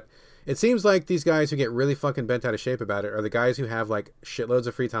true, but it seems like these guys who get really fucking bent out of shape about it are the guys who have like shitloads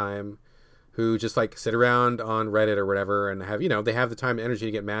of free time, who just like sit around on Reddit or whatever and have, they have the time and energy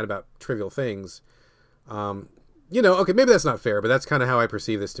to get mad about trivial things. Okay, maybe that's not fair, but that's kind of how I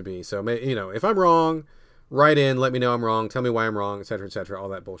perceive this to be. So, if I'm wrong, write in, let me know I'm wrong, tell me why I'm wrong, etc., all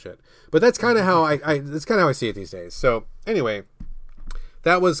that bullshit. But that's kind of how that's kind of how I see it these days. So anyway,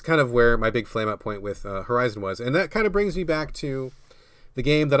 that was kind of where my big flame up point with Horizon was. And that kind of brings me back to the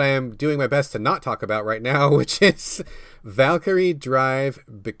game that I am doing my best to not talk about right now, which is Valkyrie Drive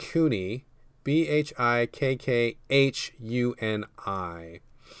Bhikkhuni, Bikkhuni.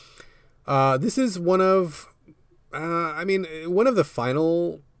 This is one of the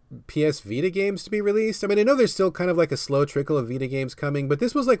final PS Vita games to be released. I mean, I know there's still kind of like a slow trickle of Vita games coming, but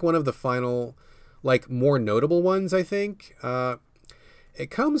this was like one of the final, like more notable ones, I think. It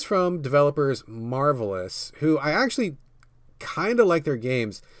comes from developers Marvelous, who I actually kind of like their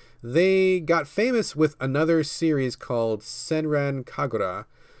games. They got famous with another series called Senran Kagura,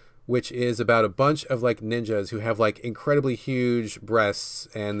 which is about a bunch of like ninjas who have like incredibly huge breasts,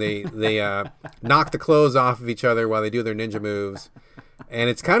 and they knock the clothes off of each other while they do their ninja moves. And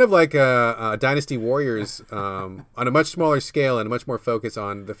it's kind of like a Dynasty Warriors on a much smaller scale and much more focus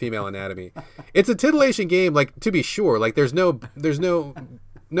on the female anatomy. It's a titillation game, like, to be sure. Like, there's no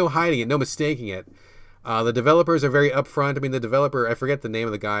hiding it, no mistaking it. The developers are very upfront. I mean, the developer, I forget the name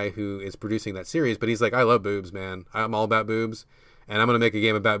of the guy who is producing that series, but he's like, I love boobs, man. I'm all about boobs, and I'm going to make a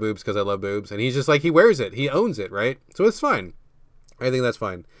game about boobs because I love boobs. And he's just like, he wears it. He owns it, right? So it's fine. I think that's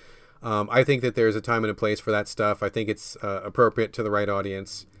fine. I think that there's a time and a place for that stuff. I think it's appropriate to the right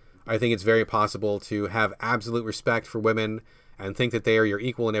audience. I think it's very possible to have absolute respect for women and think that they are your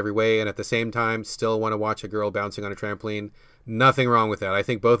equal in every way, and at the same time still want to watch a girl bouncing on a trampoline. Nothing wrong with that. I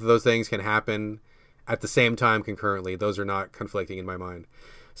think both of those things can happen at the same time concurrently. Those are not conflicting in my mind.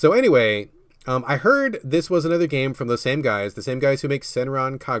 So anyway, I heard this was another game from the same guys who make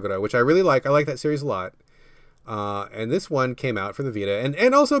Senran Kagura, which I really like. I like that series a lot. And this one came out for the Vita,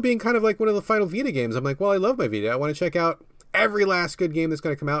 and also being kind of like one of the final Vita games, I'm like, well, I love my Vita. I want to check out every last good game that's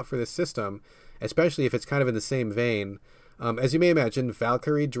going to come out for this system, especially if it's kind of in the same vein. As you may imagine,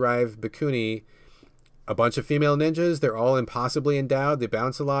 Valkyrie Drive Bhikkhuni, a bunch of female ninjas. They're all impossibly endowed. They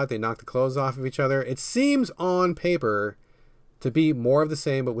bounce a lot. They knock the clothes off of each other. It seems on paper to be more of the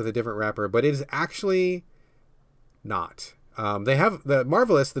same, but with a different wrapper. But it is actually not. They have the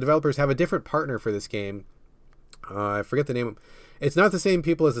Marvelous. The developers have a different partner for this game. I forget the name. It's not the same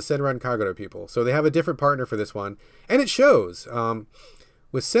people as the Senran Kagura people. So they have a different partner for this one, and it shows.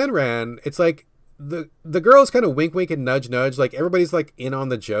 With Senran, it's like the girls kind of wink and nudge. Like everybody's like in on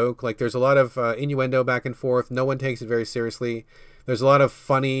the joke. Like there's a lot of innuendo back and forth. No one takes it very seriously. There's a lot of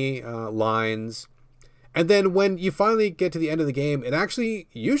funny lines. And then when you finally get to the end of the game, it actually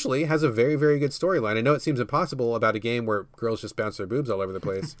usually has a very, very good storyline. I know it seems impossible about a game where girls just bounce their boobs all over the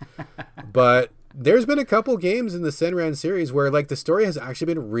place. But there's been a couple games in the Senran series where like the story has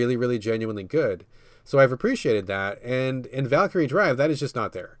actually been really, really genuinely good. So I've appreciated that. And in Valkyrie Drive, that is just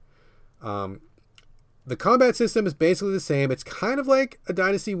not there. The combat system is basically the same. It's kind of like a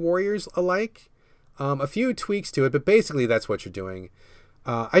Dynasty Warriors alike. A few tweaks to it, but basically that's what you're doing.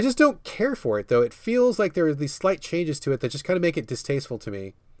 I just don't care for it, though. It feels like there are these slight changes to it that just kind of make it distasteful to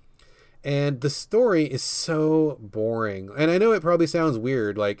me. And the story is so boring. And I know it probably sounds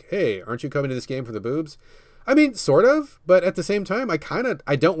weird, like, hey, aren't you coming to this game for the boobs? I mean, sort of, but at the same time, I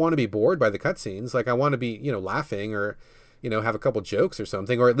don't want to be bored by the cutscenes. Like, I want to be, laughing or, have a couple jokes or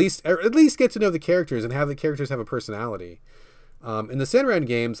something, or at least get to know the characters and have the characters have a personality. In the Senran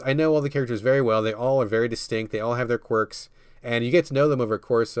games, I know all the characters very well. They all are very distinct. They all have their quirks. And you get to know them over a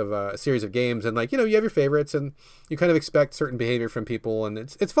course of a series of games, and like, you have your favorites, and you kind of expect certain behavior from people, and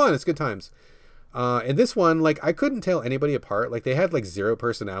it's fun. It's good times. In this one, like, I couldn't tell anybody apart. Like, they had like zero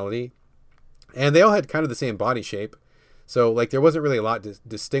personality, and they all had kind of the same body shape. So like, there wasn't really a lot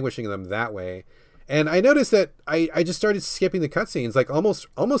distinguishing them that way. And I noticed that I just started skipping the cutscenes like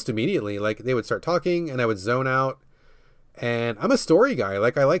almost immediately. Like, they would start talking, and I would zone out. And I'm a story guy.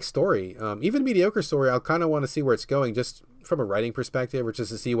 Like, I like story. Even mediocre story, I'll kind of want to see where it's going, just from a writing perspective, or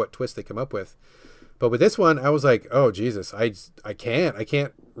just to see what twist they come up with. But with this one, I was like, oh Jesus, I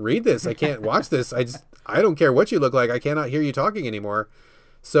can't read this. I can't watch this. I don't care what you look like. I cannot hear you talking anymore.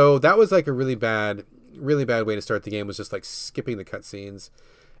 So that was like a really bad way to start the game, was just like skipping the cutscenes.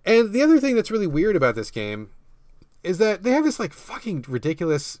 And the other thing that's really weird about this game is that they have this like fucking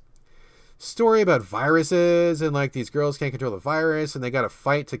ridiculous story about viruses, and like, these girls can't control the virus, and they got to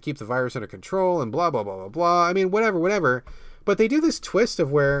fight to keep the virus under control, and blah, blah, blah, blah, blah. I mean, whatever. But they do this twist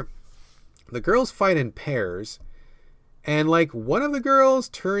of where the girls fight in pairs, and like, one of the girls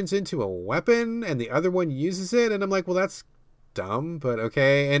turns into a weapon and the other one uses it. And I'm like, well, that's dumb, but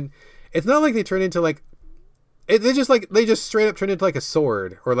okay. And it's not like they turn into like, they just straight up turn into like a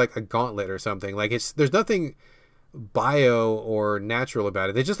sword or like a gauntlet or something. Like, there's nothing bio or natural about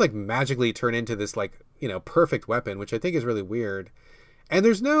it. They just like magically turn into this like, perfect weapon, which I think is really weird. And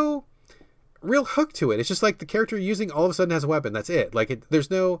there's no real hook to it. It's just like the character using all of a sudden has a weapon. That's it. Like,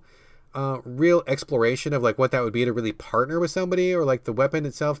 there's no real exploration of like what that would be to really partner with somebody, or like the weapon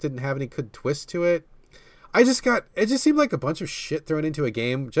itself didn't have any good twist to it. It just seemed like a bunch of shit thrown into a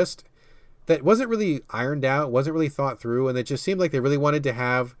game, just that wasn't really ironed out, wasn't really thought through, and it just seemed like they really wanted to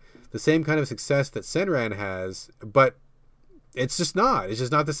have the same kind of success that Senran has, but it's just not. It's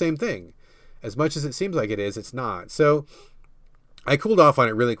just not the same thing. As much as it seems like it is, it's not. So I cooled off on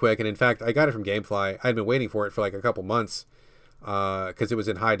it really quick, and in fact, I got it from Gamefly. I'd been waiting for it for like a couple months because it was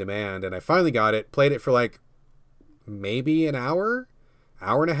in high demand, and I finally got it, played it for like maybe an hour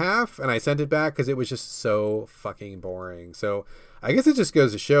and a half, and I sent it back because it was just so fucking boring. So I guess it just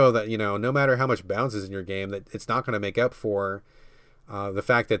goes to show that, no matter how much bounces in your game, that it's not going to make up for the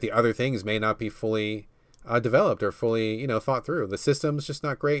fact that the other things may not be fully developed or fully, thought through. The system's just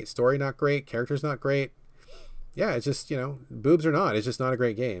not great, story not great, characters not great. Yeah, it's just, boobs or not, it's just not a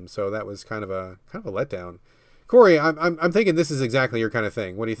great game. So that was kind of a letdown. Corey, I'm thinking this is exactly your kind of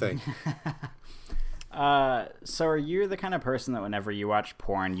thing. What do you think? So are you the kind of person that whenever you watch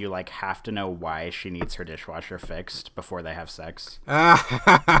porn, you like have to know why she needs her dishwasher fixed before they have sex?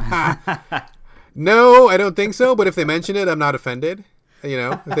 No, I don't think so. But if they mention it, I'm not offended.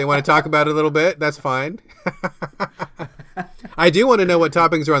 If they want to talk about it a little bit, that's fine. I do want to know what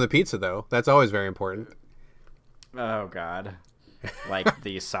toppings are on the pizza, though. That's always very important. Oh, God. Like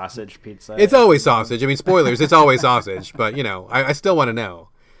the sausage pizza? It's always sausage. I mean, spoilers, it's always sausage. But, I still want to know.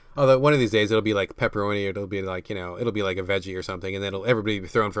 Although one of these days it'll be like pepperoni, or it'll be like, it'll be like a veggie or something, and then everybody will be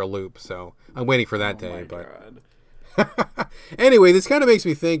thrown for a loop. So I'm waiting for that day. But anyway, this kind of makes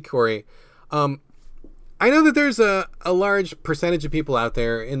me think, Corey. I know that there's a large percentage of people out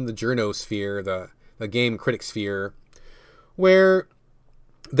there in the journo sphere, the game critic sphere, where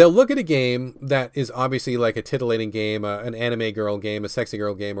they'll look at a game that is obviously like a titillating game, an anime girl game, a sexy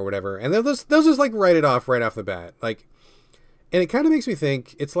girl game, or whatever, and they'll just like write it off right off the bat, like. And it kind of makes me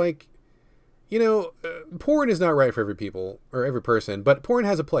think, it's like, porn is not right for every people or every person, but porn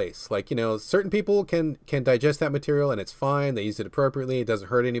has a place. Like, certain people can digest that material, and it's fine. They use it appropriately. It doesn't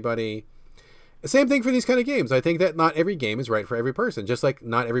hurt anybody. Same thing for these kind of games. I think that not every game is right for every person. Just like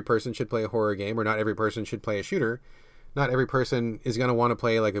not every person should play a horror game, or not every person should play a shooter. Not every person is going to want to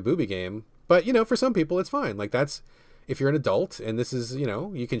play like a booby game. But, for some people, it's fine. Like, that's, if you're an adult and this is,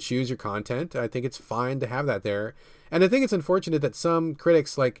 you can choose your content, I think it's fine to have that there. And I think it's unfortunate that some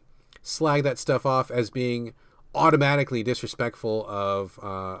critics like slag that stuff off as being automatically disrespectful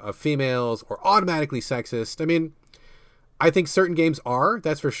of females, or automatically sexist. I mean, I think certain games are,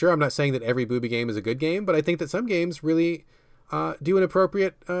 that's for sure. I'm not saying that every booby game is a good game, but I think that some games really do an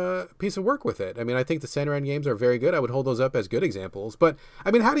appropriate piece of work with it. I mean, I think the Senran games are very good. I would hold those up as good examples. But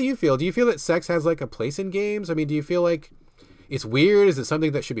I mean, how do you feel? Do you feel that sex has like a place in games? I mean, do you feel like it's weird? Is it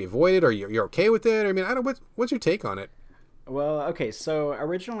something that should be avoided, or you're okay with it? I mean, what's your take on it? Well, okay, so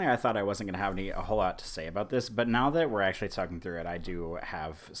originally I thought I wasn't going to have a whole lot to say about this, but now that we're actually talking through it, I do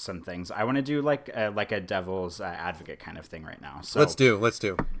have some things. I want to do like a devil's advocate kind of thing right now. So Let's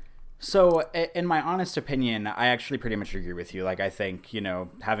do. So, in my honest opinion, I actually pretty much agree with you. Like, I think,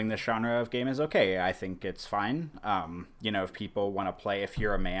 having this genre of game is okay. I think it's fine. If people want to play, if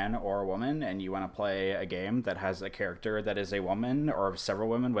you're a man or a woman and you want to play a game that has a character that is a woman or several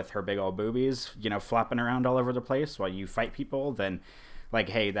women with her big old boobies, flopping around all over the place while you fight people, then, like,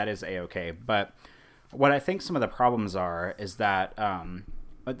 hey, that is a-okay. But what I think some of the problems are is that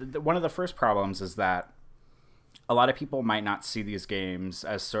one of the first problems is that a lot of people might not see these games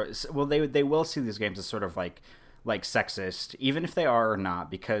as they will see these games as sort of like sexist, even if they are or not,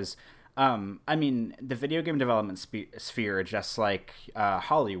 because the video game development sphere, just like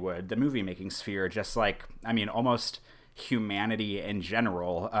Hollywood, the movie making sphere, just like almost humanity in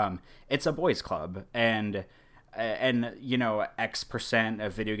general, it's a boys club, and X%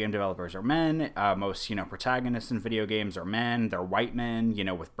 of video game developers are men. Most protagonists in video games are men. They're white men,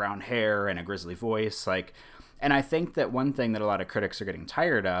 with brown hair and a grizzly voice, like. And I think that one thing that a lot of critics are getting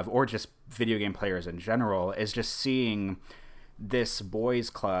tired of, or just video game players in general, is just seeing this boys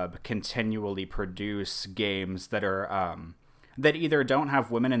club continually produce games that are that either don't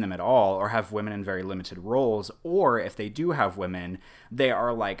have women in them at all, or have women in very limited roles, or if they do have women, they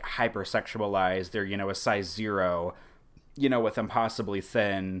are like hypersexualized. They're a size 0, with impossibly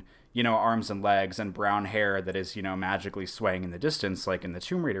thin arms and legs and brown hair that is, magically swaying in the distance, like in the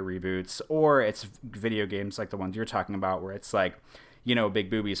Tomb Raider reboots, or it's video games like the ones you're talking about where it's like, big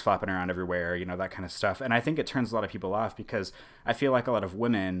boobies flopping around everywhere, that kind of stuff. And I think it turns a lot of people off because I feel like a lot of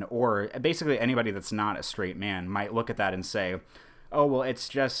women, or basically anybody that's not a straight man, might look at that and say, oh, well, it's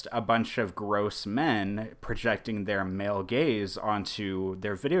just a bunch of gross men projecting their male gaze onto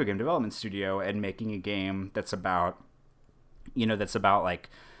their video game development studio and making a game that's about like,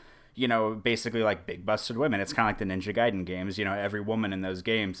 basically like big busted women. It's kind of like the Ninja Gaiden games. Every woman in those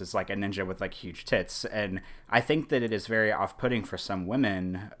games is like a ninja with like huge tits. And I think that it is very off-putting for some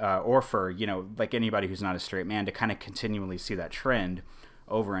women, or for, like anybody who's not a straight man, to kind of continually see that trend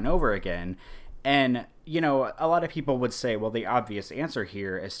over and over again. And, a lot of people would say, well, the obvious answer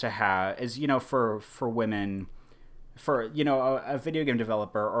here is for women, for a video game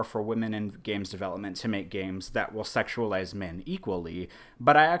developer, or for women in games development, to make games that will sexualize men equally.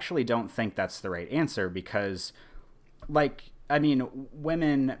 But I actually don't think that's the right answer, because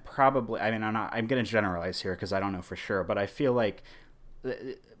women probably, I'm going to generalize here because I don't know for sure, but I feel like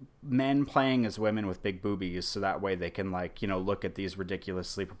men playing as women with big boobies, so that way they can look at these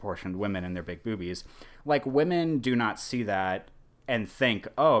ridiculously proportioned women and their big boobies, like, women do not see that and think,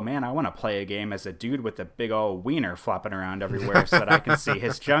 oh man, I want to play a game as a dude with a big old wiener flopping around everywhere so that I can see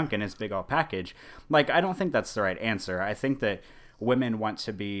his junk and his big old package. Like, I don't think that's the right answer. I think that women want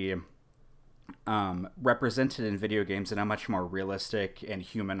to be represented in video games in a much more realistic and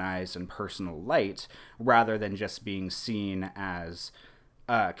humanized and personal light, rather than just being seen as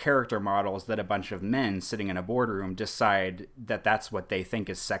character models that a bunch of men sitting in a boardroom decide that that's what they think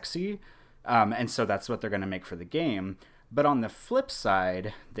is sexy, and so that's what they're going to make for the game. But on the flip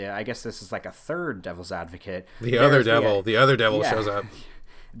side, I guess this is like a third devil's advocate. The other devil shows up.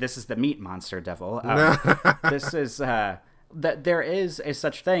 This is the meat monster devil. This is that there is a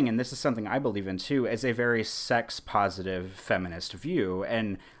such thing, and this is something I believe in too, as a very sex-positive feminist view.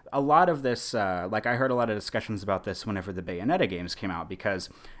 And a lot of this, I heard a lot of discussions about this whenever the Bayonetta games came out, because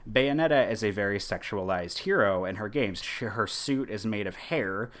Bayonetta is a very sexualized hero in her games. Her suit is made of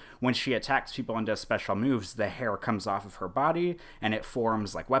hair. When she attacks people and does special moves, the hair comes off of her body and it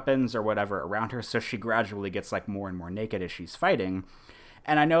forms like weapons or whatever around her. So she gradually gets like more and more naked as she's fighting.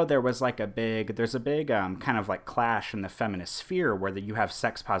 And I know there's a big kind of like clash in the feminist sphere where you have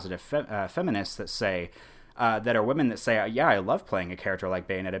sex-positive feminists that say, that are women that say, yeah, I love playing a character like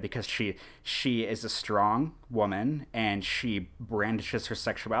Bayonetta because she is a strong woman and she brandishes her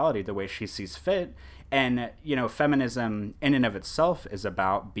sexuality the way she sees fit. And, feminism in and of itself is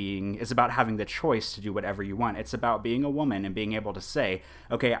about having the choice to do whatever you want. It's about being a woman and being able to say,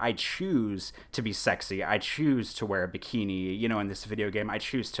 okay, I choose to be sexy. I choose to wear a bikini, in this video game. I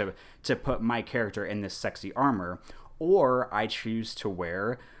choose to put my character in this sexy armor, or I choose to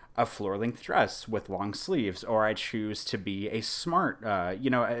wear a floor-length dress with long sleeves, or I choose to be a smart,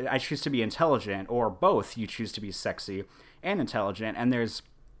 I choose to be intelligent, or both. You choose to be sexy and intelligent. And this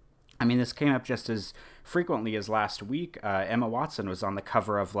came up just as frequently as last week. Emma Watson was on the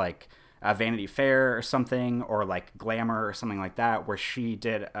cover of Vanity Fair or something, or Glamour or something like that, where she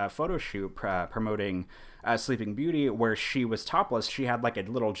did a photo shoot promoting Sleeping Beauty, where she was topless. She had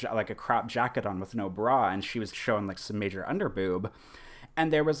a crop jacket on with no bra, and she was showing some major underboob.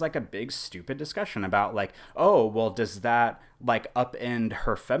 And there was like a big stupid discussion about like, oh, well, does that like upend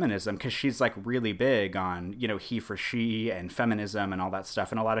her feminism? Because she's like really big on, you know, he for she and feminism and all that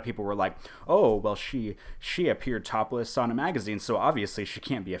stuff. And a lot of people were like, oh, well, she appeared topless on a magazine, so obviously she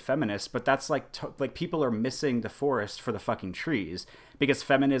can't be a feminist. But that's like like people are missing the forest for the fucking trees, because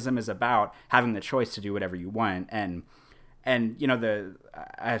feminism is about having the choice to do whatever you want. And you know,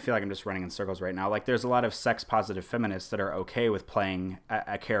 I feel like I'm just running in circles right now. Like, there's a lot of sex positive feminists that are okay with playing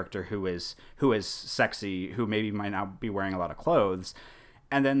a character who is sexy, who maybe might not be wearing a lot of clothes.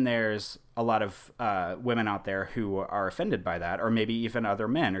 And then there's a lot of women out there who are offended by that, or maybe even other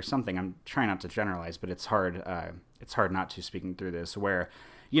men or something. I'm trying not to generalize, but it's hard not to, speaking through this, where,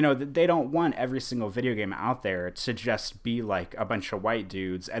 you know, they don't want every single video game out there to just be like a bunch of white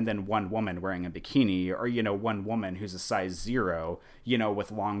dudes and then one woman wearing a bikini, or, you know, one woman who's a size 0, you know, with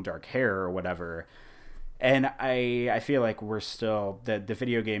long dark hair or whatever. And I feel like we're still, the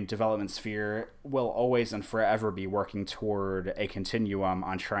video game development sphere will always and forever be working toward a continuum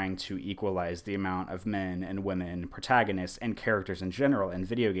on trying to equalize the amount of men and women, protagonists and characters in general in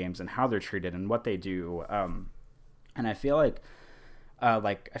video games, and how they're treated and what they do. And I feel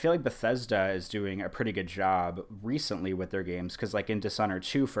like Bethesda is doing a pretty good job recently with their games, because like in Dishonored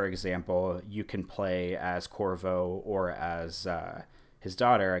 2, for example, you can play as Corvo or as his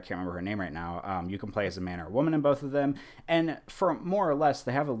daughter. I can't remember her name right now. You can play as a man or a woman in both of them, and for more or less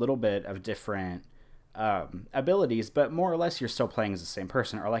they have a little bit of different abilities, but more or less you're still playing as the same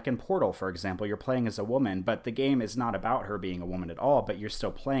person. Or like in Portal, for example, you're playing as a woman, but the game is not about her being a woman at all, but you're still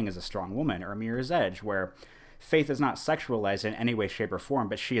playing as a strong woman. Or Mirror's Edge, where Faith is not sexualized in any way, shape, or form,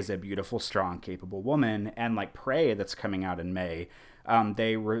 but she is a beautiful, strong, capable woman. And like Prey, that's coming out in May,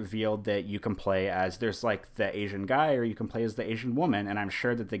 they revealed that you can play as, there's like the Asian guy, or you can play as the Asian woman. And I'm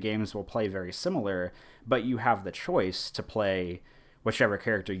sure that the games will play very similar, but you have the choice to play whichever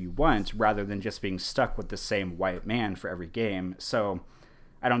character you want, rather than just being stuck with the same white man for every game. So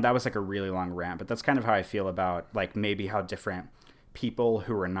that was like a really long rant, but that's kind of how I feel about like maybe how different people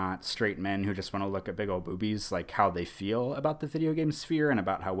who are not straight men who just want to look at big old boobies, like how they feel about the video game sphere and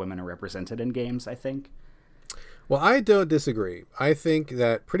about how women are represented in games, I think. Well, I don't disagree. I think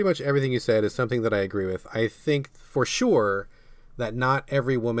that pretty much everything you said is something that I agree with. I think for sure that not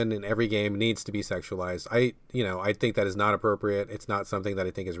every woman in every game needs to be sexualized. I think that is not appropriate. It's not something that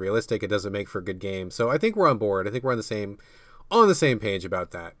I think is realistic. It doesn't make for a good game. So I think we're on board. I think we're on the same page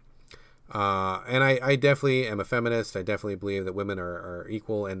about that. And I definitely am a feminist. I definitely believe that women are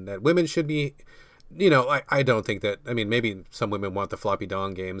equal, and that women should be, you know, I don't think that, I mean, maybe some women want the floppy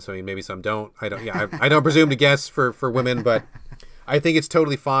dong games. I mean, maybe some don't. I don't presume to guess for women, but I think it's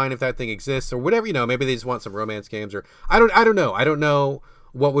totally fine if that thing exists, or whatever, you know, maybe they just want some romance games, or I don't know. I don't know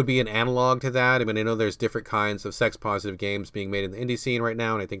what would be an analog to that. I mean, I know there's different kinds of sex positive games being made in the indie scene right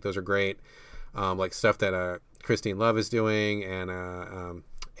now, and I think those are great. Like stuff that Christine Love is doing, and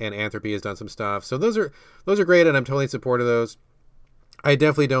Anthropy has done some stuff. So those are great, and I'm totally in support of those. I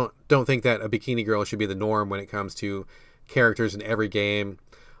definitely don't think that a bikini girl should be the norm when it comes to characters in every game.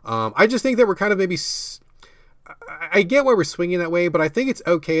 I just think that we're kind of maybe I get why we're swinging that way, but I think it's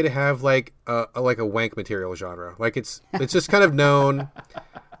okay to have like a wank material genre. Like it's just kind of known.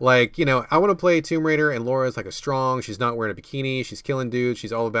 Like, you know, I want to play Tomb Raider, and Laura's like a strong. She's not wearing a bikini. She's killing dudes.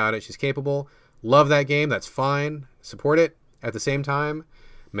 She's all about it. She's capable. Love that game. That's fine. Support it. At the same time,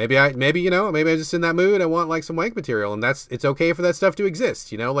 maybe I'm just in that mood. I want like some wank material, and it's okay for that stuff to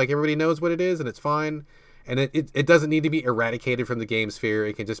exist. You know, like everybody knows what it is, and it's fine. And it doesn't need to be eradicated from the game sphere.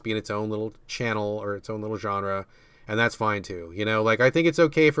 It can just be in its own little channel or its own little genre, and that's fine too. You know, like I think it's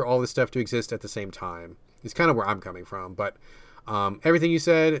okay for all this stuff to exist at the same time. It's kind of where I'm coming from, but everything you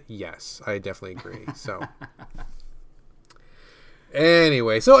said, yes, I definitely agree. So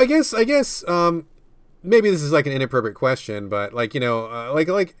anyway, so I guess maybe this is like an inappropriate question, but like, you know,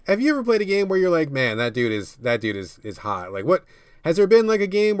 like have you ever played a game where you're like, man, that dude is hot? Like, what has there been like a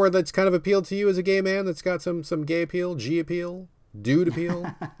game where that's kind of appealed to you as a gay man, that's got some gay appeal, G appeal, dude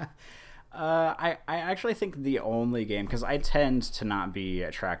appeal? I actually think the only game, because I tend to not be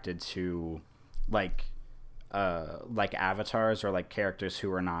attracted to like avatars or like characters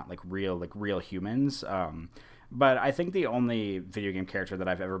who are not like real humans. But I think the only video game character that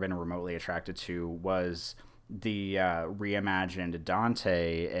I've ever been remotely attracted to was the reimagined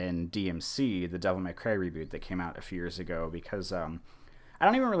Dante in DMC, the Devil May Cry reboot that came out a few years ago, because I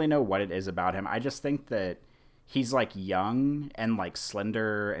don't even really know what it is about him. I just think that he's like young and like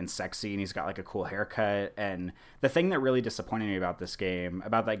slender and sexy, and he's got like a cool haircut. And the thing that really disappointed me about that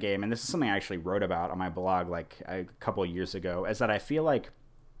game, and this is something I actually wrote about on my blog like a couple of years ago, is that I feel like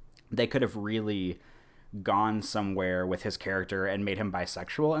they could have really gone somewhere with his character and made him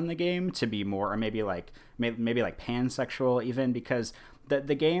bisexual in the game to be more, or maybe like pansexual even, because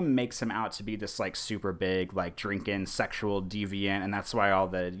the game makes him out to be this like super big like drinking sexual deviant, and that's why all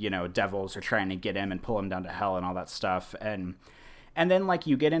the, you know, devils are trying to get him and pull him down to hell and all that stuff. And then like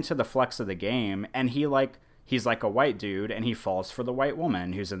you get into the flux of the game, and he's like a white dude, and he falls for the white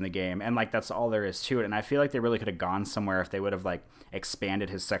woman who's in the game, and like that's all there is to it. And I feel like they really could have gone somewhere if they would have like expanded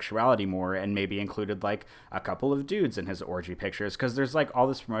his sexuality more and maybe included like a couple of dudes in his orgy pictures, because there's like all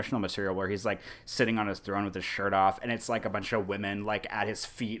this promotional material where he's like sitting on his throne with his shirt off, and it's like a bunch of women like at his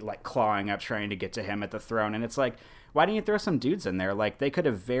feet like clawing up trying to get to him at the throne, and it's like, why didn't you throw some dudes in there? Like they could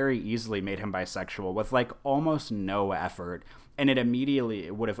have very easily made him bisexual with like almost no effort, and it immediately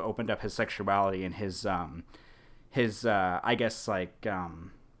would have opened up his sexuality and his I guess like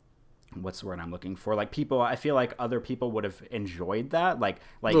what's the word I'm looking for? Like people, I feel like other people would have enjoyed that, like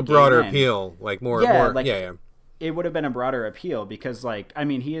a little broader appeal, like more, like, yeah. It would have been a broader appeal because, like, I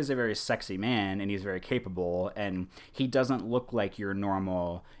mean, he is a very sexy man and he's very capable, and he doesn't look like your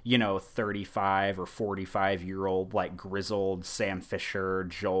normal, you know, 35 or 45-year-old, like, grizzled Sam Fisher,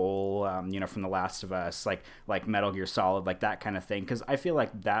 Joel, you know, from The Last of Us, like Metal Gear Solid, like that kind of thing. Because I feel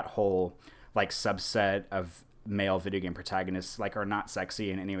like that whole, like, subset of male video game protagonists like are not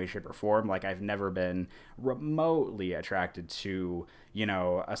sexy in any way, shape, or form. Like I've never been remotely attracted to, you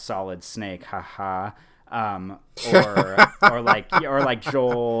know, a Solid Snake, haha, or like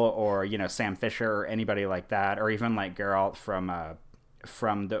Joel, or, you know, Sam Fisher, or anybody like that, or even like Geralt from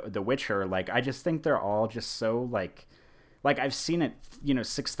the Witcher. Like I just think they're all just so like I've seen it, you know,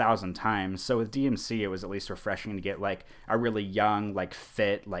 6,000 times. So with DMC, it was at least refreshing to get like a really young, like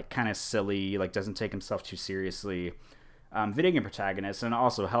fit, like kind of silly, like doesn't take himself too seriously video game protagonist. And it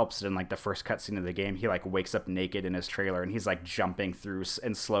also helps in like the first cutscene of the game, he like wakes up naked in his trailer and he's like jumping through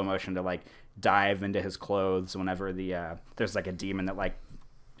in slow motion to like dive into his clothes whenever there's like a demon that like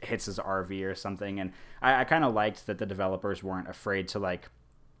hits his RV or something. And I kind of liked that the developers weren't afraid to like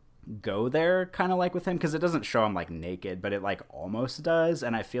go there kind of like with him, because it doesn't show him like naked, but it like almost does.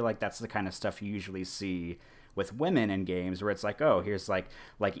 And I feel like that's the kind of stuff you usually see with women in games, where it's like, oh, here's like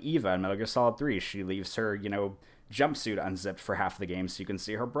Eva in Metal Gear Solid 3, she leaves her, you know, jumpsuit unzipped for half the game so you can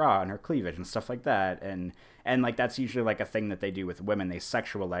see her bra and her cleavage and stuff like that. And like that's usually like a thing that they do with women, they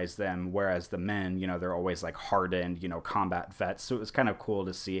sexualize them, whereas the men, you know, they're always like hardened, you know, combat vets. So it was kind of cool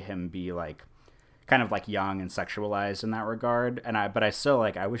to see him be like kind of like young and sexualized in that regard. But I still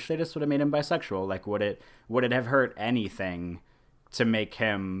like, I wish they just would have made him bisexual. Like would it have hurt anything to make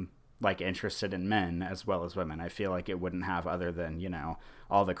him like interested in men as well as women? I feel like it wouldn't have, other than, you know,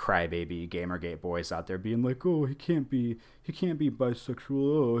 all the crybaby Gamergate boys out there being like, oh, he can't be bisexual,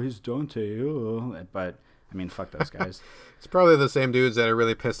 oh, he's Dante, oh. But I mean, fuck those guys. It's probably the same dudes that are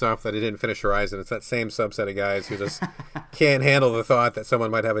really pissed off that he didn't finish Horizon. It's that same subset of guys who just can't handle the thought that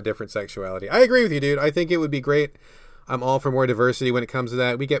someone might have a different sexuality. I agree with you, dude. I think it would be great. I'm all for more diversity when it comes to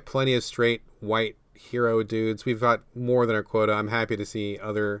that. We get plenty of straight white hero dudes. We've got more than our quota. I'm happy to see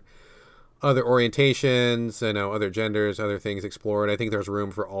other orientations, you know, other genders, other things explored. I think there's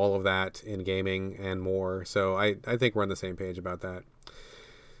room for all of that in gaming and more. So I think we're on the same page about that.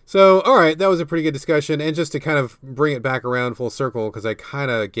 So, all right, that was a pretty good discussion. And just to kind of bring it back around full circle, because I kind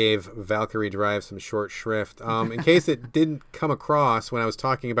of gave Valkyrie Drive some short shrift. In case it didn't come across when I was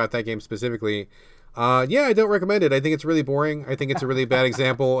talking about that game specifically, yeah, I don't recommend it. I think it's really boring. I think it's a really bad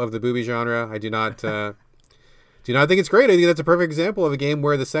example of the booby genre. I do not think it's great. I think that's a perfect example of a game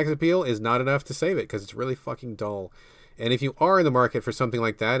where the sex appeal is not enough to save it, because it's really fucking dull. And if you are in the market for something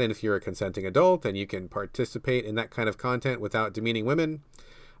like that, and if you're a consenting adult and you can participate in that kind of content without demeaning women,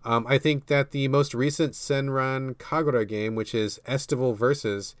 I think that the most recent Senran Kagura game, which is Estival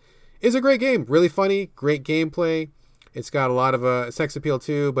Versus, is a great game. Really funny, great gameplay. It's got a lot of sex appeal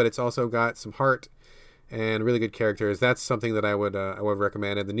too, but it's also got some heart and really good characters. That's something that I would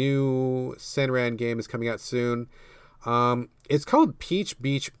recommend. And the new Senran game is coming out soon. It's called Peach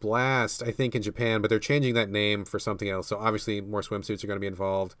Beach Blast, I think, in Japan, but they're changing that name for something else. So obviously more swimsuits are going to be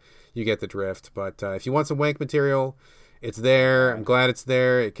involved. You get the drift. But if you want some wank material, it's there. I'm glad it's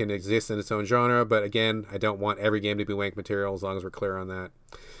there. It can exist in its own genre. But again, I don't want every game to be wank material, as long as we're clear on that.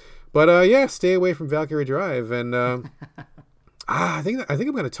 But yeah, stay away from Valkyrie Drive. And I think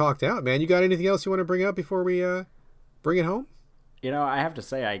I'm going to talk out, man. You got anything else you want to bring up before we bring it home? You know, I have to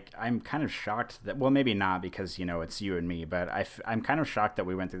say, I'm kind of shocked that, well, maybe not, because, you know, it's you and me, but I'm kind of shocked that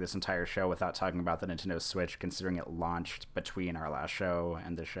we went through this entire show without talking about the Nintendo Switch, considering it launched between our last show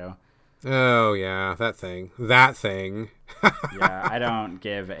and this show. Oh, yeah, that thing. That thing. Yeah, I don't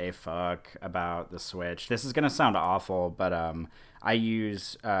give a fuck about the Switch. This is gonna sound awful, but I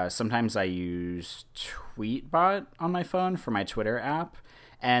use sometimes I use Tweetbot on my phone for my Twitter app.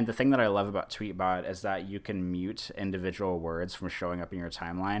 And the thing that I love about Tweetbot is that you can mute individual words from showing up in your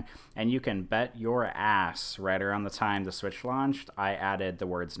timeline. And you can bet your ass right around the time the Switch launched, I added the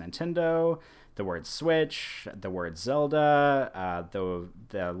words Nintendo, the word Switch, the word Zelda,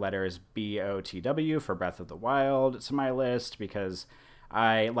 the letters BOTW for Breath of the Wild to my list because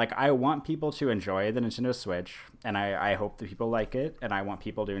I want people to enjoy the Nintendo Switch, and I hope that people like it, and I want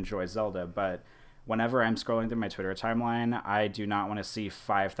people to enjoy Zelda, but whenever I'm scrolling through my Twitter timeline, I do not want to see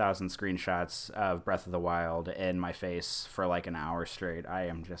 5,000 screenshots of Breath of the Wild in my face for like an hour straight. I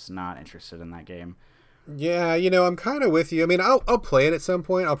am just not interested in that game. Yeah, I'm kind of with you. I mean, I'll play it at some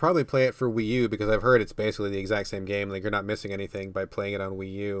point. I'll probably play it for Wii U because I've heard it's basically the exact same game. Like, you're not missing anything by playing it on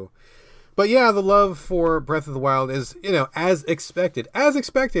Wii U. But yeah, the love for Breath of the Wild is, as expected,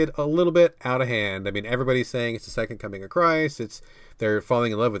 a little bit out of hand. I mean, everybody's saying it's the second coming of Christ. They're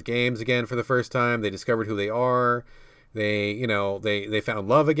falling in love with games again for the first time. They discovered who they are. They found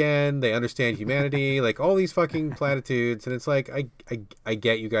love again. They understand humanity. Like, all these fucking platitudes. And it's like, I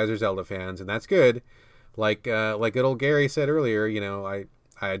get you guys are Zelda fans, and that's good. Like good old Gary said earlier,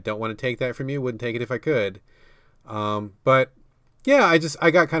 I don't want to take that from you. Wouldn't take it if I could. But yeah,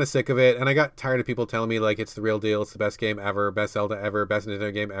 I got kind of sick of it, and I got tired of people telling me like it's the real deal, it's the best game ever, best Zelda ever, best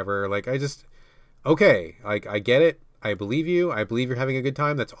Nintendo game ever. Like, okay, like, I get it. I believe you. I believe you're having a good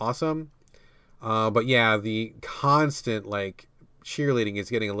time. That's awesome. But yeah, the constant like cheerleading is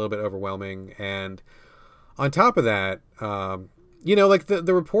getting a little bit overwhelming, and on top of that, like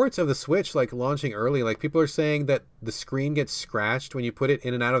the reports of the Switch like launching early, like people are saying that the screen gets scratched when you put it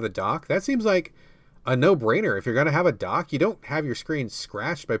in and out of the dock. That seems like a no-brainer. If you're going to have a dock, you don't have your screen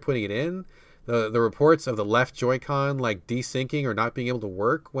scratched by putting it in. The reports of the left Joy-Con like desyncing or not being able to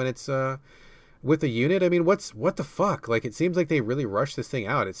work when it's with the unit. I mean, what the fuck? Like, it seems like they really rushed this thing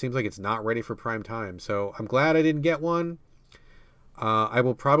out. It seems like it's not ready for prime time. So I'm glad I didn't get one. I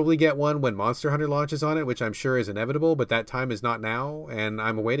will probably get one when Monster Hunter launches on it, which I'm sure is inevitable, but that time is not now, and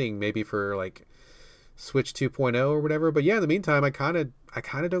I'm waiting maybe for like Switch 2.0 or whatever. But yeah, in the meantime, I kind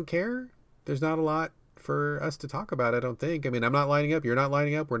of don't care. There's not a lot for us to talk about, I don't think. I mean, I'm not lining up. You're not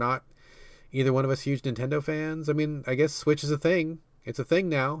lining up. We're not either one of us huge Nintendo fans. I mean, I guess Switch is a thing. It's a thing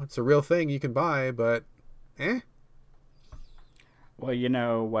now. It's a real thing you can buy, but Well, you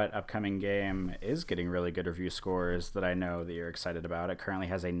know what upcoming game is getting really good review scores that I know that you're excited about? It currently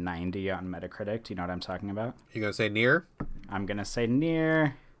has a 90 on Metacritic. Do you know what I'm talking about? You gonna say Nier? I'm going to say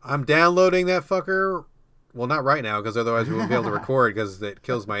Nier. I'm downloading that fucker. Well, not right now, because otherwise we won't be able to record because it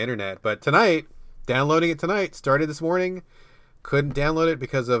kills my internet. But tonight, downloading it tonight. Started this morning. Couldn't download it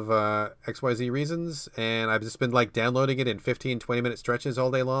because of XYZ reasons. And I've just been like downloading it in 15, 20-minute stretches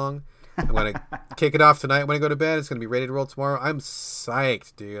all day long. I'm going to kick it off tonight when I go to bed. It's going to be ready to roll tomorrow. I'm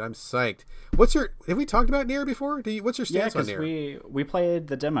psyched, dude. I'm psyched. Have we talked about Nier before? What's your stance on Nier? Yeah, because we played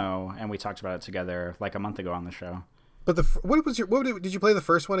the demo and we talked about it together like a month ago on the show. But did you play the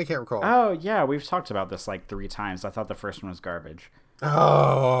first one? I can't recall. Oh, yeah. We've talked about this like 3 times. I thought the first one was garbage.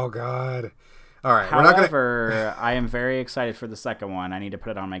 Oh, God. All right. However, I am very excited for the second one. I need to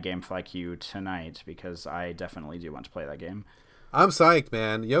put it on my GameFly queue tonight because I definitely do want to play that game. I'm psyched,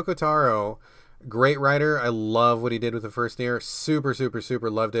 man. Yoko Taro, great writer. I love what he did with the first Nier. Super, super, super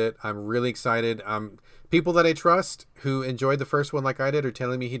loved it. I'm really excited. People that I trust who enjoyed the first one like I did are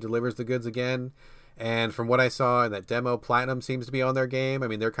telling me he delivers the goods again. And from what I saw in that demo, Platinum seems to be on their game. I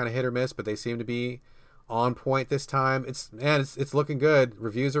mean, they're kind of hit or miss, but they seem to be on point this time. It's looking good.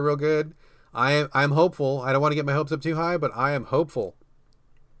 Reviews are real good. I'm hopeful. I don't want to get my hopes up too high, but I am hopeful.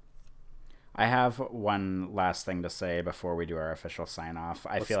 I have one last thing to say before we do our official sign off.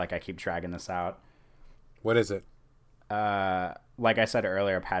 I feel like I keep dragging this out. What is it? Like I said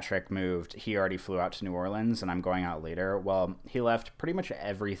earlier, Patrick moved. He already flew out to New Orleans, and I'm going out later. Well, he left pretty much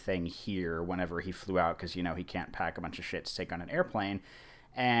everything here whenever he flew out because, he can't pack a bunch of shit to take on an airplane.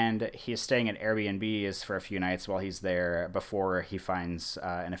 And he's staying at Airbnbs for a few nights while he's there before he finds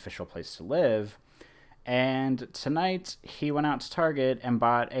an official place to live. And tonight, he went out to Target and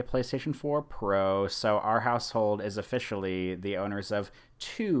bought a PlayStation 4 Pro. So our household is officially the owners of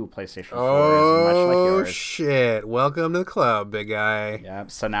 2 PlayStation 4s, much like yours. Oh, shit. Welcome to the club, big guy. Yep.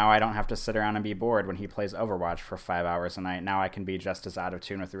 So now I don't have to sit around and be bored when he plays Overwatch for 5 hours a night. Now I can be just as out of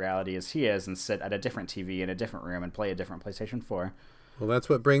tune with reality as he is and sit at a different TV in a different room and play a different PlayStation 4. Well, that's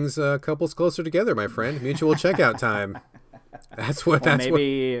what brings couples closer together, my friend. Mutual checkout time. That's what. Well, That's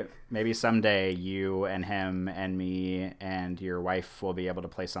maybe someday you and him and me and your wife will be able to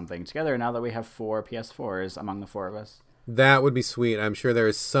play something together now that we have 4 PS4s among the 4 of us. That would be sweet. I'm sure there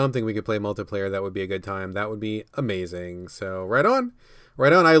is something we could play multiplayer that would be a good time. That would be amazing. So right on,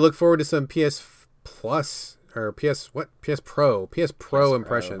 right on. I look forward to some PS Plus or PS Pro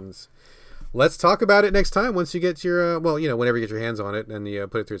impressions. Let's talk about it next time once you get your whenever you get your hands on it and you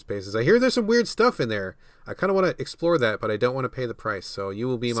put it through its paces. I hear there's some weird stuff in there. I kind of want to explore that, but I don't want to pay the price. So you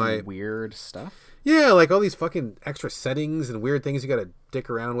will be my weird stuff. Yeah, like all these fucking extra settings and weird things you got to dick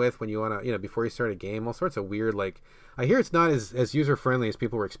around with when you want to, before you start a game. All sorts of weird, like, I hear it's not as user friendly as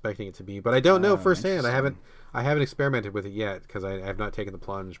people were expecting it to be, but I don't know firsthand. I haven't experimented with it yet because I have not taken the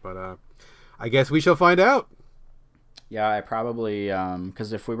plunge. But I guess we shall find out. Yeah, I probably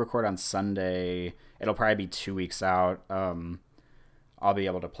because if we record on Sunday, it'll probably be 2 weeks out. I'll be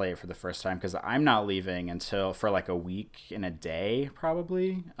able to play it for the first time because I'm not leaving until for like a week and a day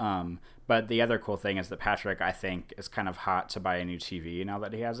probably. But the other cool thing is that Patrick, I think, is kind of hot to buy a new TV now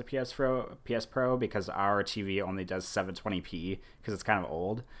that he has a PS Pro because our TV only does 720p because it's kind of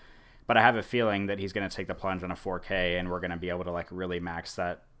old. But I have a feeling that he's going to take the plunge on a 4K and we're going to be able to like really max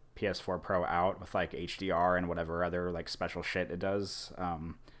that PS4 Pro out with like HDR and whatever other like special shit it does.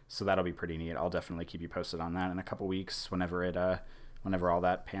 So that'll be pretty neat. I'll definitely keep you posted on that in a couple weeks whenever all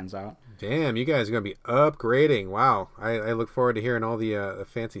that pans out. Damn, you guys are going to be upgrading. Wow. I look forward to hearing all the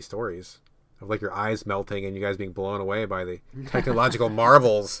fancy stories of like your eyes melting and you guys being blown away by the technological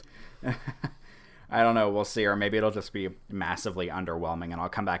marvels. I don't know. We'll see. Or maybe it'll just be massively underwhelming and I'll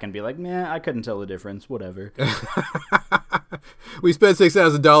come back and be like, nah, I couldn't tell the difference. Whatever. We spent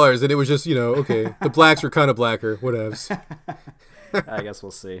 $6,000 and it was just, okay, the blacks were kind of blacker. Whatevs. I guess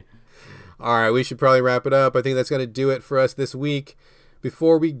we'll see. All right, we should probably wrap it up. I think that's going to do it for us this week.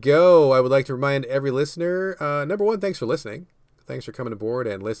 Before we go, I would like to remind every listener, number one, thanks for listening. Thanks for coming aboard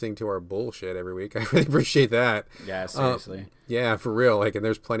and listening to our bullshit every week. I really appreciate that. Yeah, seriously. Yeah, for real. And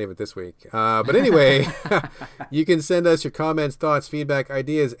there's plenty of it this week. But anyway, you can send us your comments, thoughts, feedback,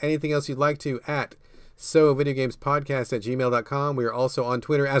 ideas, anything else you'd like to at sovideogamespodcast@gmail.com. We are also on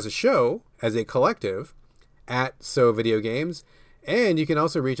Twitter as a show, as a collective, at sovideogames. And you can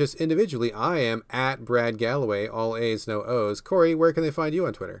also reach us individually. I am at Brad Galloway, all A's, no O's. Corey, where can they find you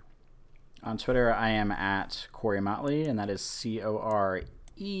on Twitter? On Twitter, I am at Corey Motley, and that is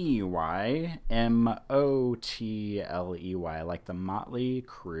CoreyMotley, like the Motley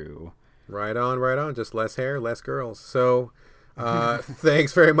Crew. Right on, right on. Just less hair, less girls. So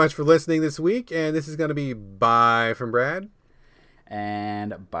thanks very much for listening this week. And this is going to be bye from Brad.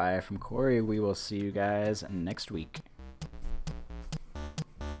 And bye from Corey. We will see you guys next week.